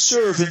it should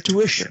serve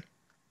intuition.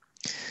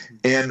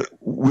 And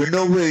we're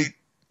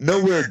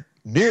nowhere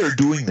near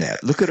doing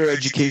that. Look at our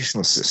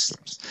educational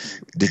systems.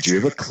 Did you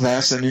have a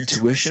class on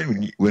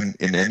intuition when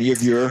in any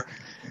of your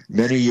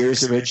many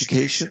years of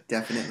education?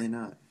 Definitely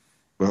not.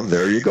 Well,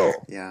 there you go.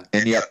 Yeah.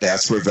 And yet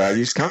that's where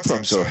values come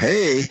from. So,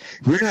 hey,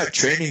 we're not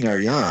training our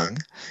young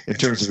in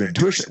terms of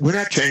intuition. We're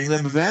not training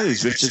them in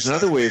values, which is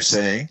another way of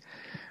saying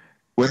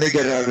when they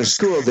get out of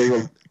school, they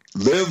will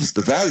live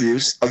the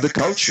values of the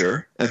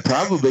culture and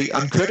probably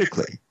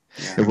uncritically.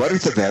 Yeah. And what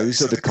if the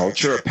values of the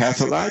culture are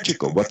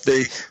pathological? What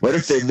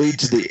if they lead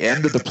to the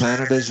end of the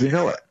planet as we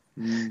know it?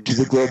 To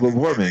the global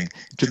warming,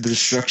 to the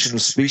destruction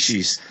of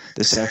species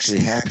that's actually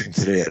happening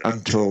today at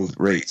untold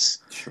rates.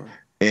 Sure.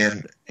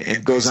 And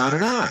it goes on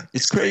and on.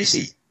 It's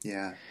crazy.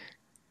 Yeah.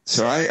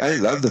 So I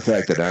love the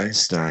fact that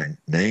Einstein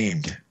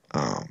named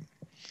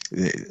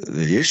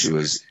the issue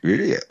is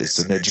really it's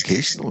an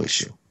educational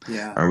issue.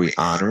 Yeah. Are we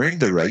honoring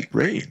the right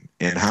brain?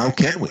 And how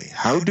can we?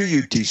 How do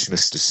you teach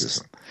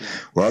mysticism? Yeah.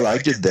 Well, I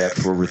did that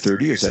for over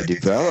 30 years. I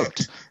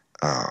developed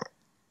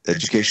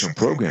educational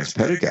programs,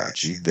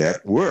 pedagogy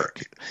that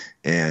work.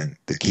 And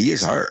the key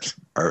is art.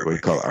 Art, what we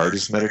call art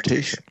is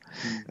meditation.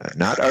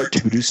 Not art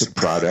to produce a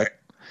product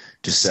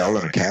to sell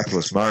in a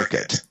capitalist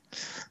market,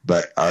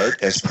 but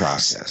art as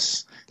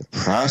process. The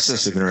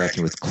process of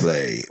interacting with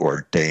clay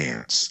or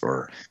dance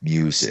or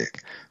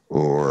music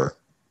or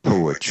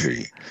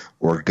poetry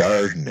or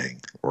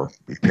gardening or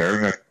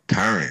repairing a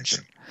car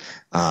engine.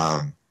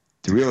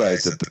 To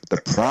realize that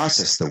the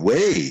process, the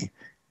way,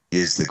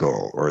 is the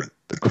goal, or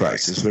the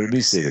Christ. That's what it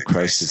means to say the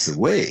Christ is the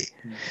way.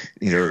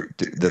 You know,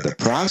 the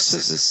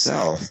process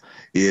itself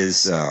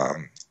is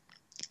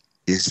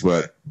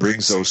what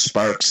brings those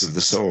sparks of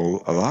the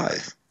soul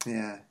alive.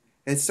 Yeah,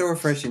 it's so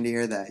refreshing to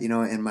hear that. You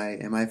know, in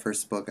my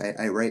first book,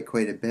 I write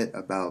quite a bit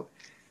about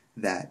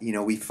that. You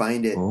know, we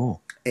find it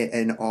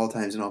in all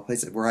times, in all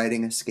places. We're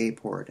riding a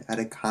skateboard at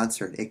a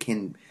concert. It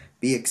can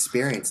be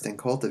experienced and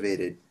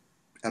cultivated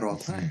at all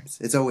times.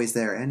 It's always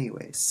there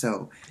anyway.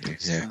 So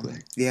exactly.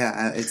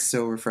 It's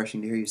so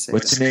refreshing to hear you say.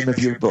 What's the name of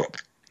your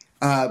book?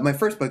 My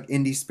first book,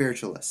 Indie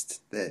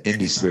Spiritualist.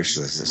 Indie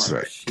Spiritualist. That's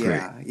right.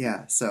 Yeah, Great.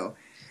 yeah. So.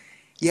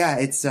 Yeah,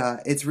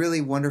 it's really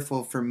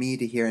wonderful for me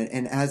to hear,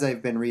 and as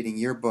I've been reading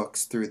your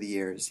books through the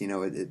years, you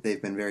know, they've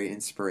been very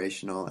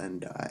inspirational,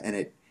 and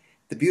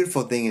the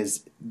beautiful thing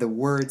is the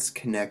words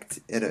connect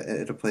at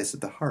a place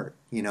of the heart,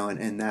 you know,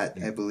 and that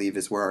I believe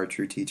is where our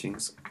true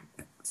teachings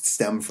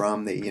stem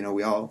from. That, you know,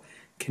 we all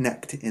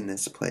connect in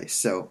this place,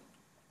 so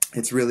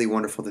it's really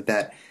wonderful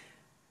that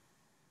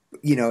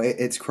you know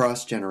it's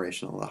cross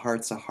generational. The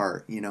heart's a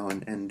heart, you know,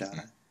 and.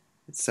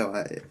 So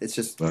it's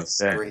just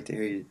great to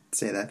hear you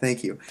say that.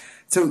 Thank you.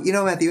 So, you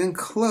know, Matthew, in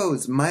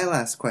close, my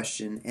last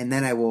question, and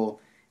then I will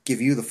give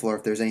you the floor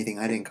if there's anything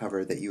I didn't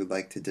cover that you would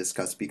like to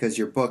discuss, because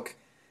your book,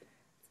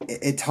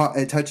 it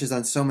touches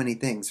on so many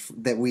things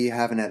that we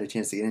haven't had a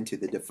chance to get into,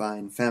 the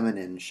divine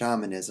feminine,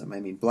 shamanism. I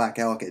mean, Black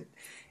Elk,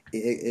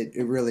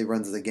 it really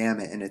runs the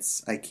gamut, and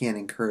I can't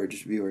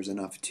encourage viewers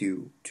enough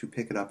to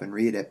pick it up and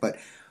read it. But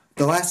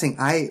the last thing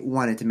I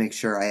wanted to make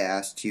sure I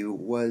asked you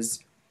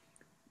was,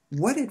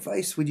 what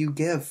advice would you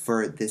give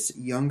for this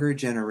younger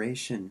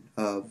generation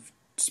of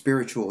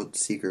spiritual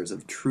seekers,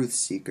 of truth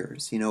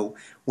seekers? You know,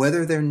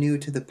 whether they're new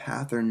to the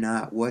path or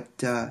not,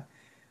 what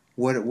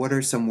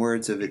are some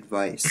words of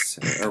advice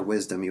or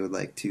wisdom you would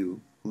like to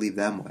leave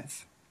them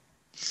with?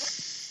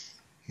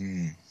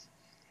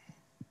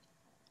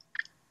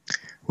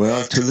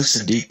 Well, to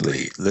listen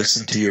deeply,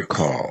 listen to your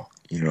call.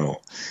 You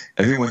know,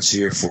 everyone's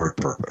here for a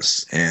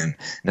purpose, and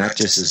not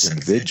just as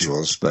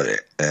individuals, but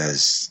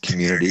as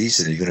communities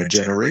and even a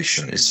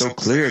generation. It's so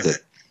clear that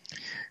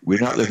we're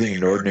not living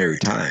in ordinary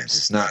times.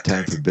 It's not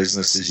time for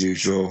business as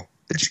usual,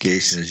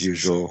 education as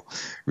usual,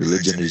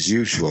 religion as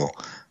usual.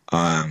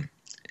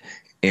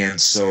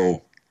 And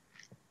so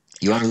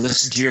you want to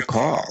listen to your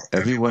call.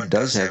 Everyone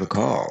does have a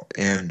call.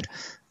 And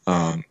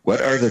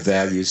what are the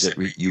values that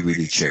you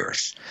really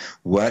cherish?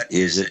 What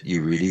is it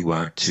you really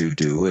want to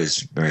do,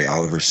 as Mary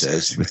Oliver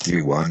says, with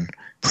your one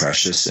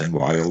precious and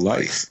wild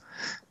life?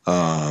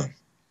 And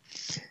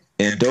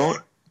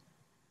don't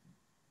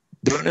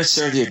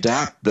necessarily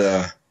adopt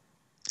the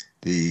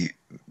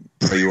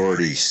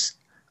priorities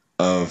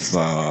of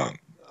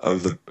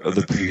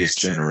the previous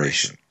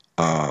generation.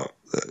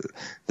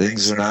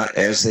 Things are not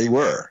as they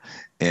were,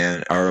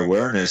 and our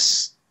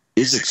awareness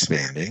is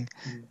expanding.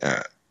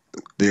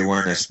 The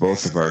awareness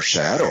both of our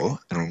shadow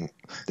and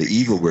the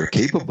evil we're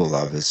capable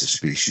of as a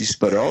species,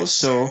 but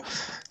also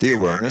the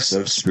awareness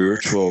of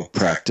spiritual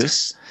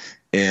practice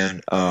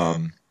and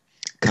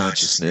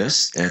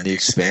consciousness and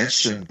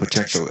the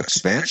potential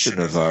expansion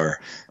of our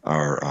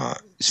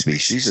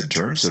species in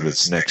terms of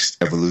its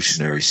next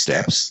evolutionary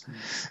steps.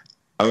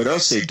 I would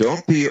also say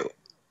don't be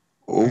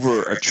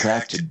over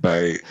attracted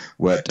by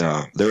what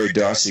Larry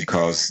Dossey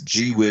calls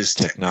gee whiz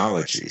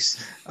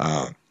technologies.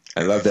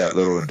 I love that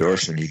little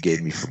endorsement he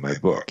gave me for my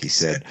book. He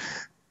said,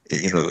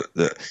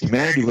 the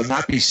humanity will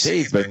not be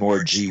saved by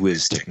more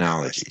gee-whiz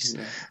technologies,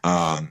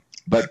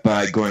 but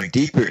by going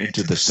deeper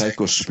into the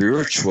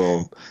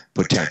psycho-spiritual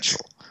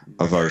potential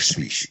of our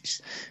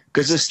species.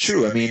 Because it's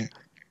true. I mean,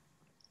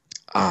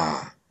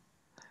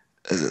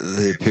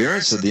 the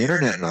appearance of the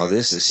internet and all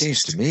this, it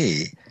seems to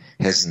me,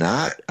 has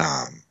not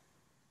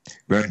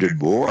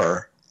rendered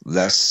war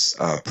less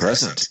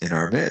present in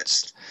our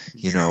midst.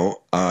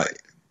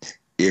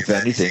 If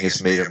anything,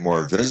 it's made it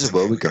more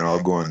visible. We can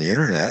all go on the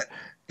internet,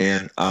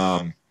 and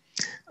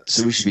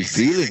so we should be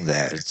feeling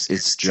that.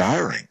 It's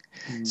jarring.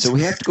 Mm-hmm. So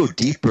we have to go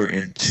deeper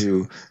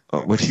into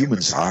what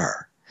humans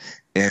are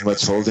and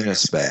what's holding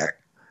us back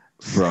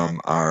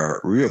from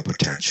our real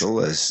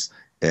potential as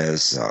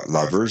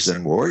lovers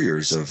and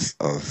warriors of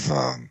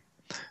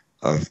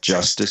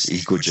justice,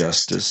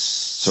 eco-justice,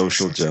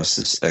 social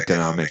justice,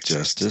 economic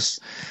justice,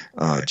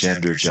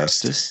 gender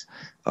justice.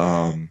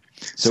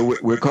 So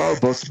we're called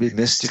both to be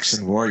mystics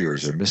and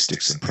warriors, or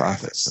mystics and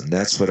prophets. And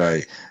that's what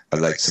I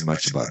like so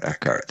much about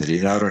Eckhart, that he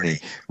not only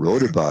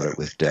wrote about it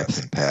with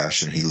depth and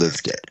passion, he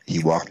lived it.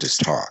 He walked his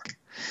talk.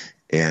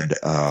 And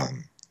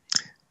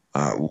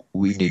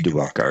we need to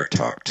walk our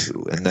talk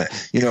too. And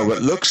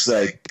what looks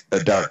like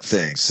a dark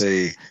thing,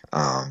 say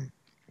you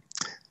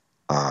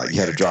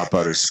had to drop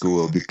out of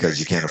school because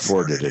you can't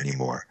afford it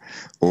anymore,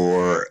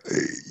 or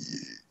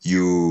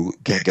you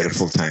can't get a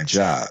full-time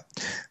job.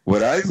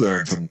 What I've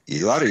learned from a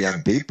lot of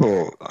young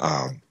people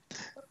are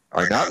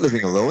not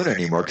living alone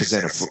anymore because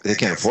they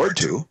can't afford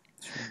to,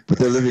 but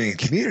they're living in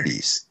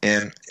communities.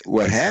 And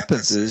what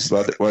happens is,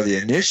 while the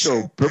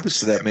initial purpose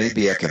for that may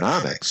be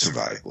economic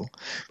survival,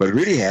 what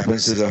really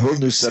happens is a whole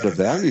new set of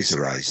values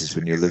arises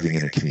when you're living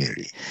in a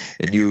community.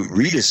 And you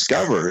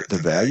rediscover the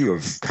value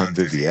of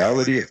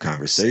conviviality, of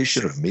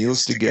conversation, of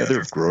meals together,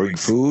 of growing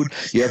food.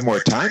 You have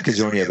more time because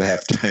you only have a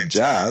half-time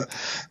job.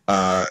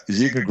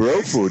 You can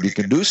grow food, you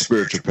can do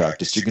spiritual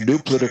practice, you can do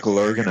political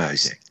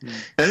organizing.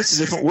 And it's a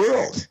different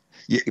world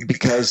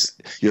because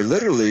you're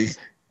literally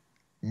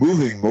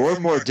moving more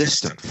and more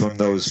distant from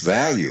those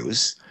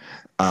values,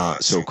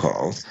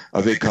 so-called,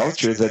 of a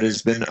culture that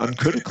has been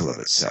uncritical of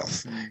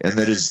itself and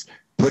that is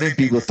putting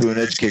people through an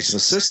educational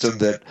system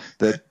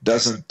that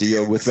doesn't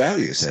deal with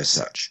values as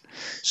such.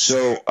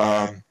 So,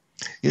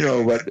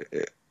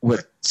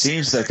 what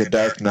seems like a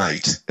dark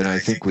night, and I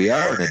think we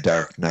are in a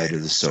dark night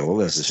of the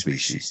soul as a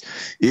species,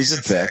 is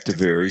in fact a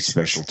very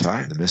special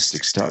time. The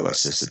mystics tell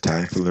us it's a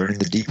time for learning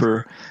the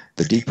deeper,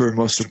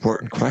 most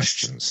important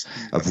questions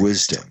of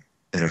wisdom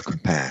and of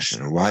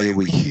compassion. And why are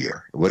we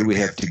here? What do we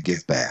have to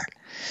give back?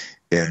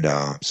 And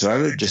so I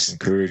would just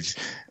encourage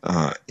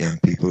young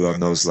people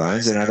on those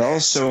lines. And I'd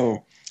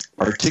also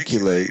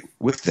articulate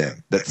with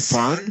them that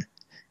fun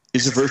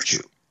is a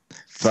virtue.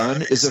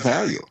 Fun is a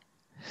value.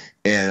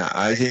 And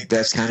I think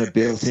that's kind of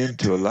built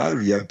into a lot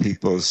of young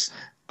people's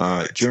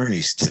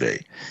journeys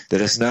today.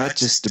 That it's not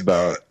just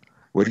about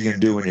what are you going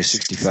to do when you're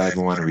 65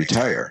 and want to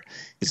retire.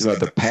 It's about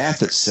the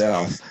path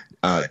itself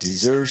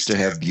deserves to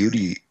have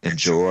beauty and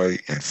joy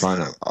and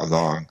fun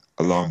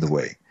along the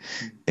way.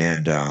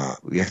 And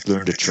we have to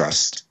learn to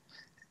trust.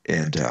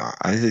 And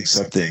I think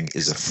something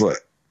is afoot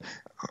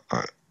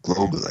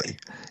globally.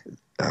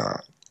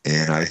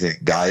 And I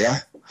think Gaia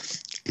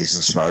is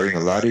inspiring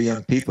a lot of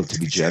young people to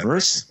be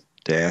generous,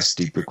 to ask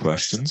deeper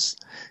questions,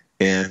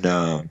 and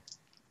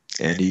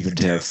even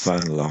to have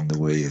fun along the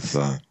way of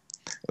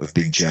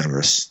being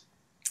generous.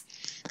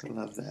 I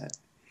love that.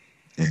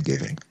 And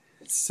giving.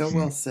 So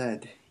well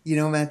said.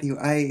 Matthew,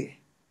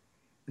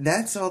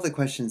 that's all the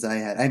questions I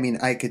had. I mean,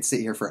 I could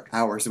sit here for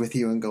hours with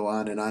you and go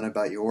on and on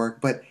about your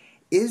work, but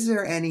is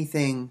there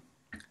anything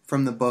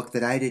from the book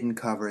that I didn't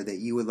cover that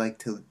you would like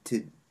to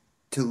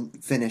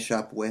finish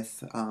up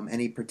with?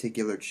 Any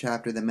particular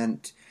chapter that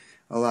meant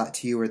a lot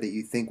to you or that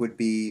you think would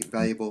be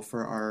valuable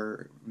for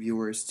our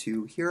viewers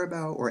to hear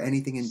about, or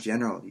anything in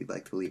general you'd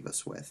like to leave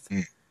us with?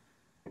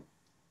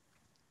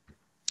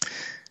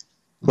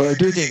 Well, I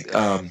do think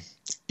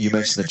you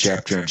mentioned the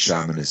chapter on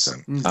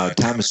shamanism.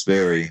 Thomas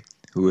Berry,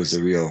 who is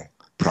a real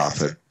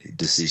prophet,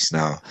 deceased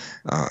now,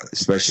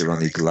 especially around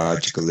the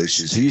ecological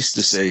issues, he used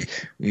to say,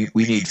 we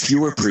need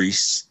fewer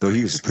priests, though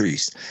he was a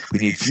priest, we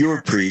need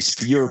fewer priests,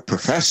 fewer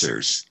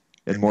professors,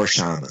 and more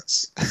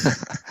shamans.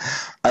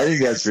 I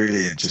think that's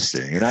really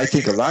interesting. And I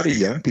think a lot of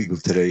young people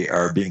today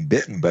are being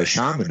bitten by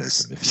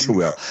shamanism, if you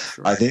will.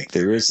 Sure. I think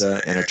there is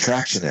an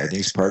attraction there. I think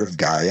it's part of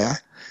Gaia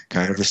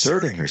kind of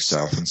asserting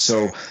herself. And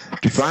so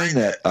to find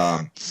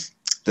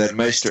that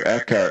Meister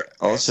Eckhart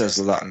also has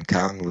a lot in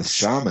common with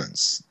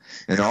shamans,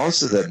 and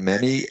also that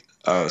many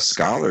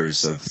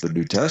scholars of the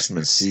New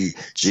Testament see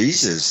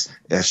Jesus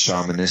as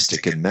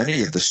shamanistic in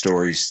many of the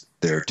stories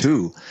there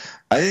too.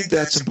 I think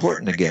that's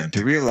important, again,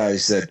 to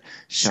realize that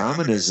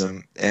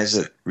shamanism, as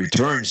it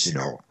returns,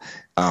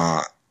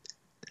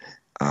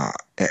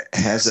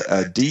 has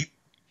a deep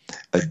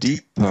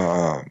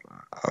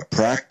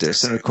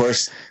practice. And of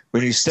course,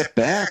 when you step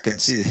back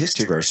and see the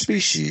history of our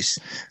species,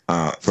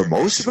 for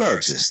most of our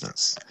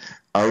existence,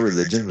 our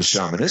religion was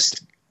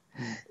shamanistic.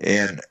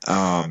 And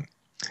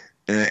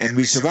and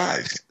we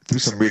survived through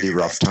some really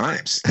rough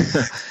times.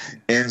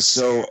 And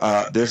so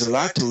there's a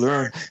lot to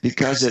learn,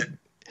 because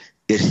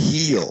it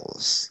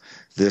heals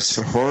this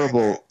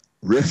horrible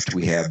rift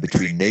we have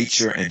between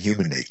nature and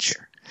human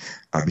nature,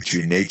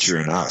 between nature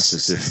and us,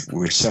 as if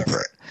we're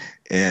separate.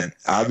 And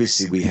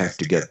obviously we have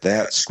to get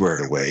that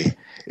squared away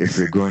if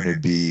we're going to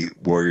be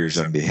warriors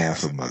on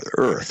behalf of Mother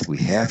Earth. We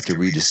have to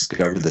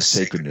rediscover the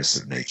sacredness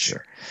of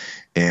nature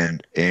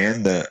and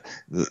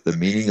the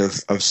meaning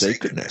of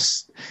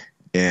sacredness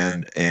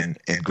and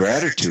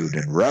gratitude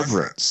and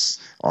reverence,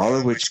 all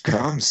of which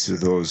comes through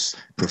those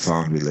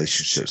profound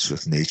relationships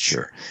with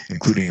nature,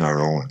 including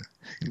our own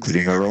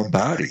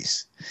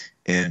bodies,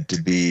 and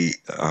to be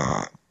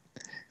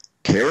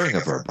caring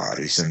of our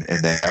bodies,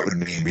 and that would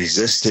mean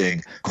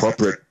resisting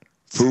corporate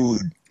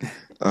food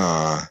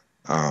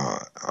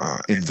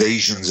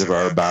invasions of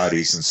our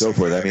bodies and so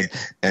forth. I mean,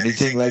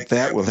 anything like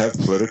that will have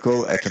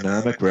political,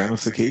 economic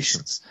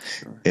ramifications.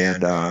 Sure.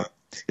 And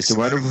it's a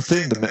wonderful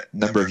thing, the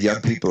number of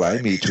young people I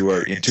meet who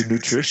are into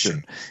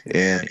nutrition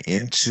and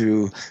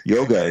into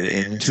yoga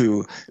and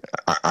into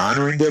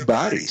honoring their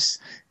bodies.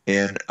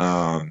 And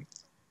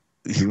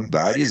the human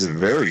body is a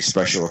very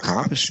special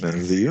accomplishment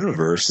of the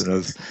universe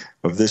and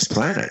of this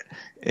planet.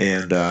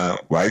 And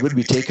why would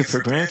we take it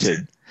for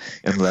granted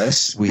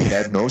unless we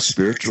had no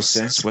spiritual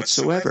sense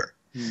whatsoever?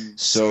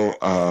 So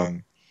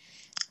I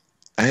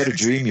had a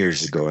dream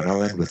years ago, and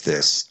I'll end with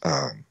this.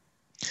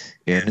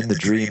 And in the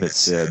dream it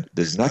said,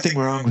 there's nothing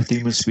wrong with the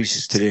human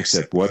species today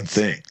except one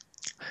thing.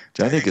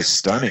 Which I think is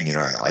stunning. You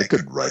know, I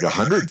could write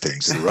 100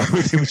 things that are wrong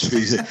with human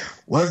species.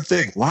 One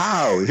thing.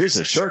 Wow, here's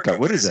a shortcut.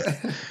 What is it?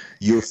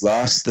 You've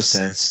lost the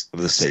sense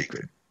of the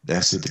sacred.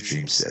 That's what the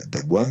dream said.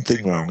 The one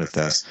thing wrong with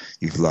us,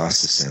 you've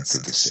lost the sense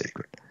of the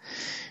sacred.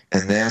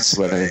 And that's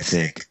what I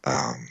think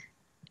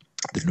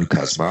the new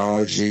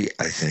cosmology,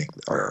 I think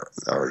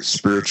our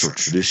spiritual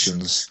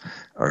traditions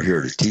are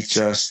here to teach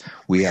us.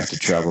 We have to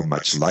travel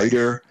much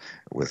lighter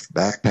with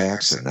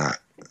backpacks and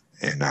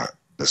not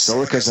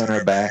basilicas on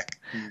our back.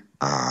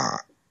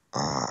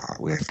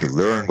 We have to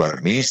learn what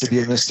it means to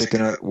be a mystic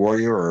and a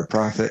warrior or a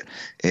prophet,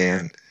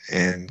 and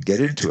get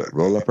into it.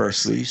 Roll up our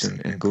sleeves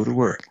and go to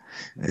work.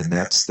 And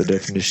that's the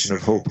definition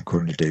of hope,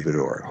 according to David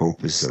Orr.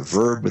 Hope is a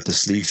verb with the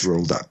sleeves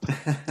rolled up.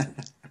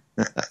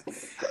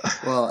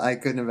 Well, I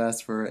couldn't have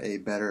asked for a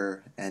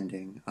better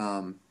ending.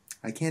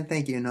 I can't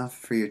thank you enough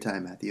for your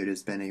time, Matthew. It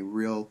has been a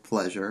real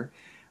pleasure.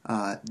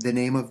 The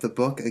name of the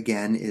book,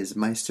 again, is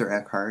Meister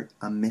Eckhart,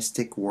 A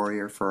Mystic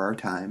Warrior for Our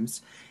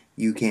Times.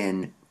 You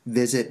can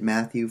visit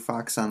Matthew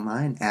Fox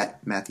online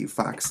at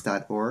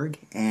matthewfox.org.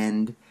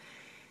 And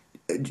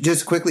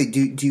just quickly,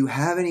 do you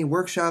have any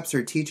workshops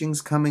or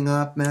teachings coming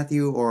up,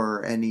 Matthew,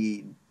 or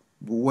any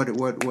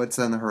what's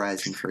on the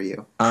horizon for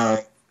you?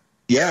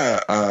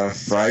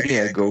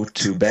 Friday I go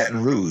to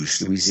Baton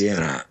Rouge,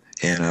 Louisiana,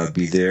 and I'll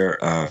be there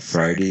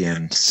Friday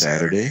and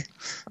Saturday,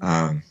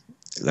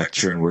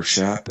 lecture and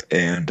workshop.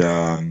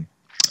 And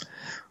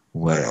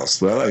what else?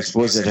 Well, I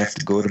suppose I'd have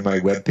to go to my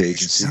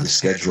webpage and see the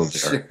schedule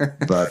there. Sure.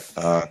 But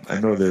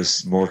I know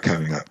there's more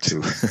coming up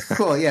too.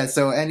 Cool, yeah.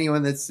 So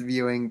anyone that's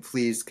viewing,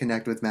 please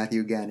connect with Matthew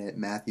again at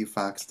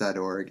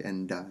matthewfox.org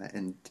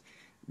and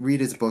read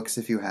his books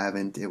if you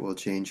haven't. It will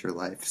change your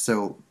life.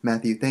 So,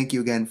 Matthew, thank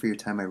you again for your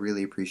time. I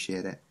really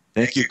appreciate it.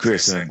 Thank you,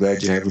 Chris, and I'm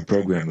glad you have a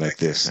program like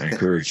this. I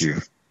encourage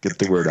you. Get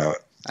the word out.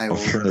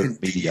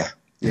 Alternative media.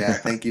 Yeah,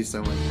 thank you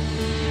so much.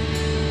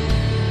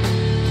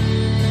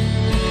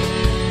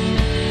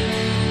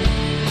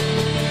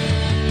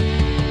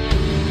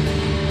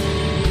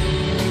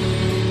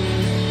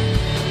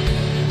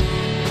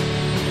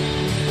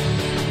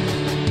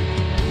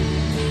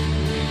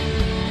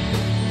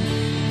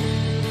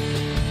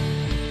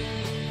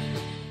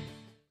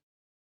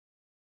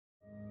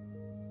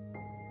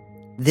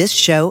 This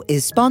show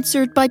is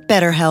sponsored by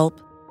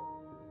BetterHelp.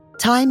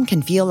 Time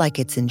can feel like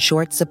it's in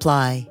short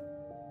supply.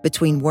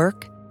 Between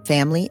work,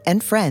 family,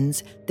 and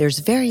friends, there's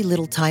very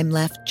little time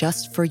left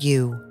just for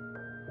you.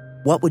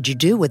 What would you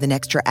do with an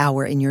extra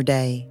hour in your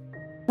day?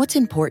 What's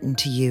important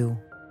to you?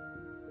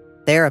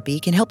 Therapy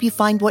can help you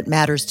find what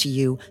matters to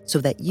you so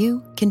that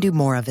you can do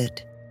more of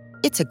it.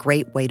 It's a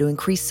great way to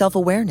increase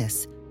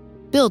self-awareness,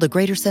 build a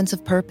greater sense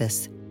of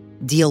purpose,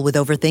 deal with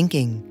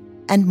overthinking,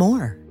 and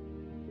more.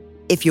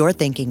 If you're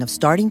thinking of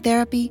starting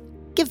therapy,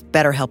 give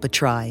BetterHelp a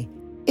try.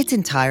 It's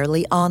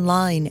entirely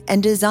online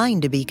and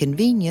designed to be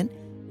convenient,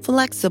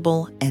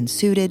 flexible, and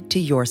suited to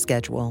your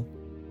schedule.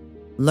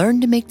 Learn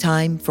to make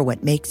time for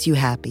what makes you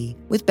happy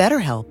with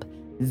BetterHelp.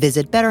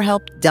 Visit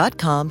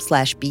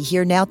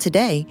BetterHelp.com/BeHereNow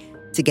today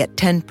to get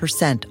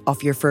 10%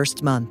 off your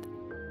first month.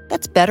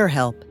 That's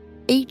BetterHelp,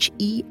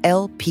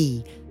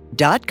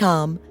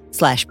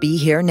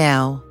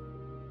 HELP.com/BeHereNow.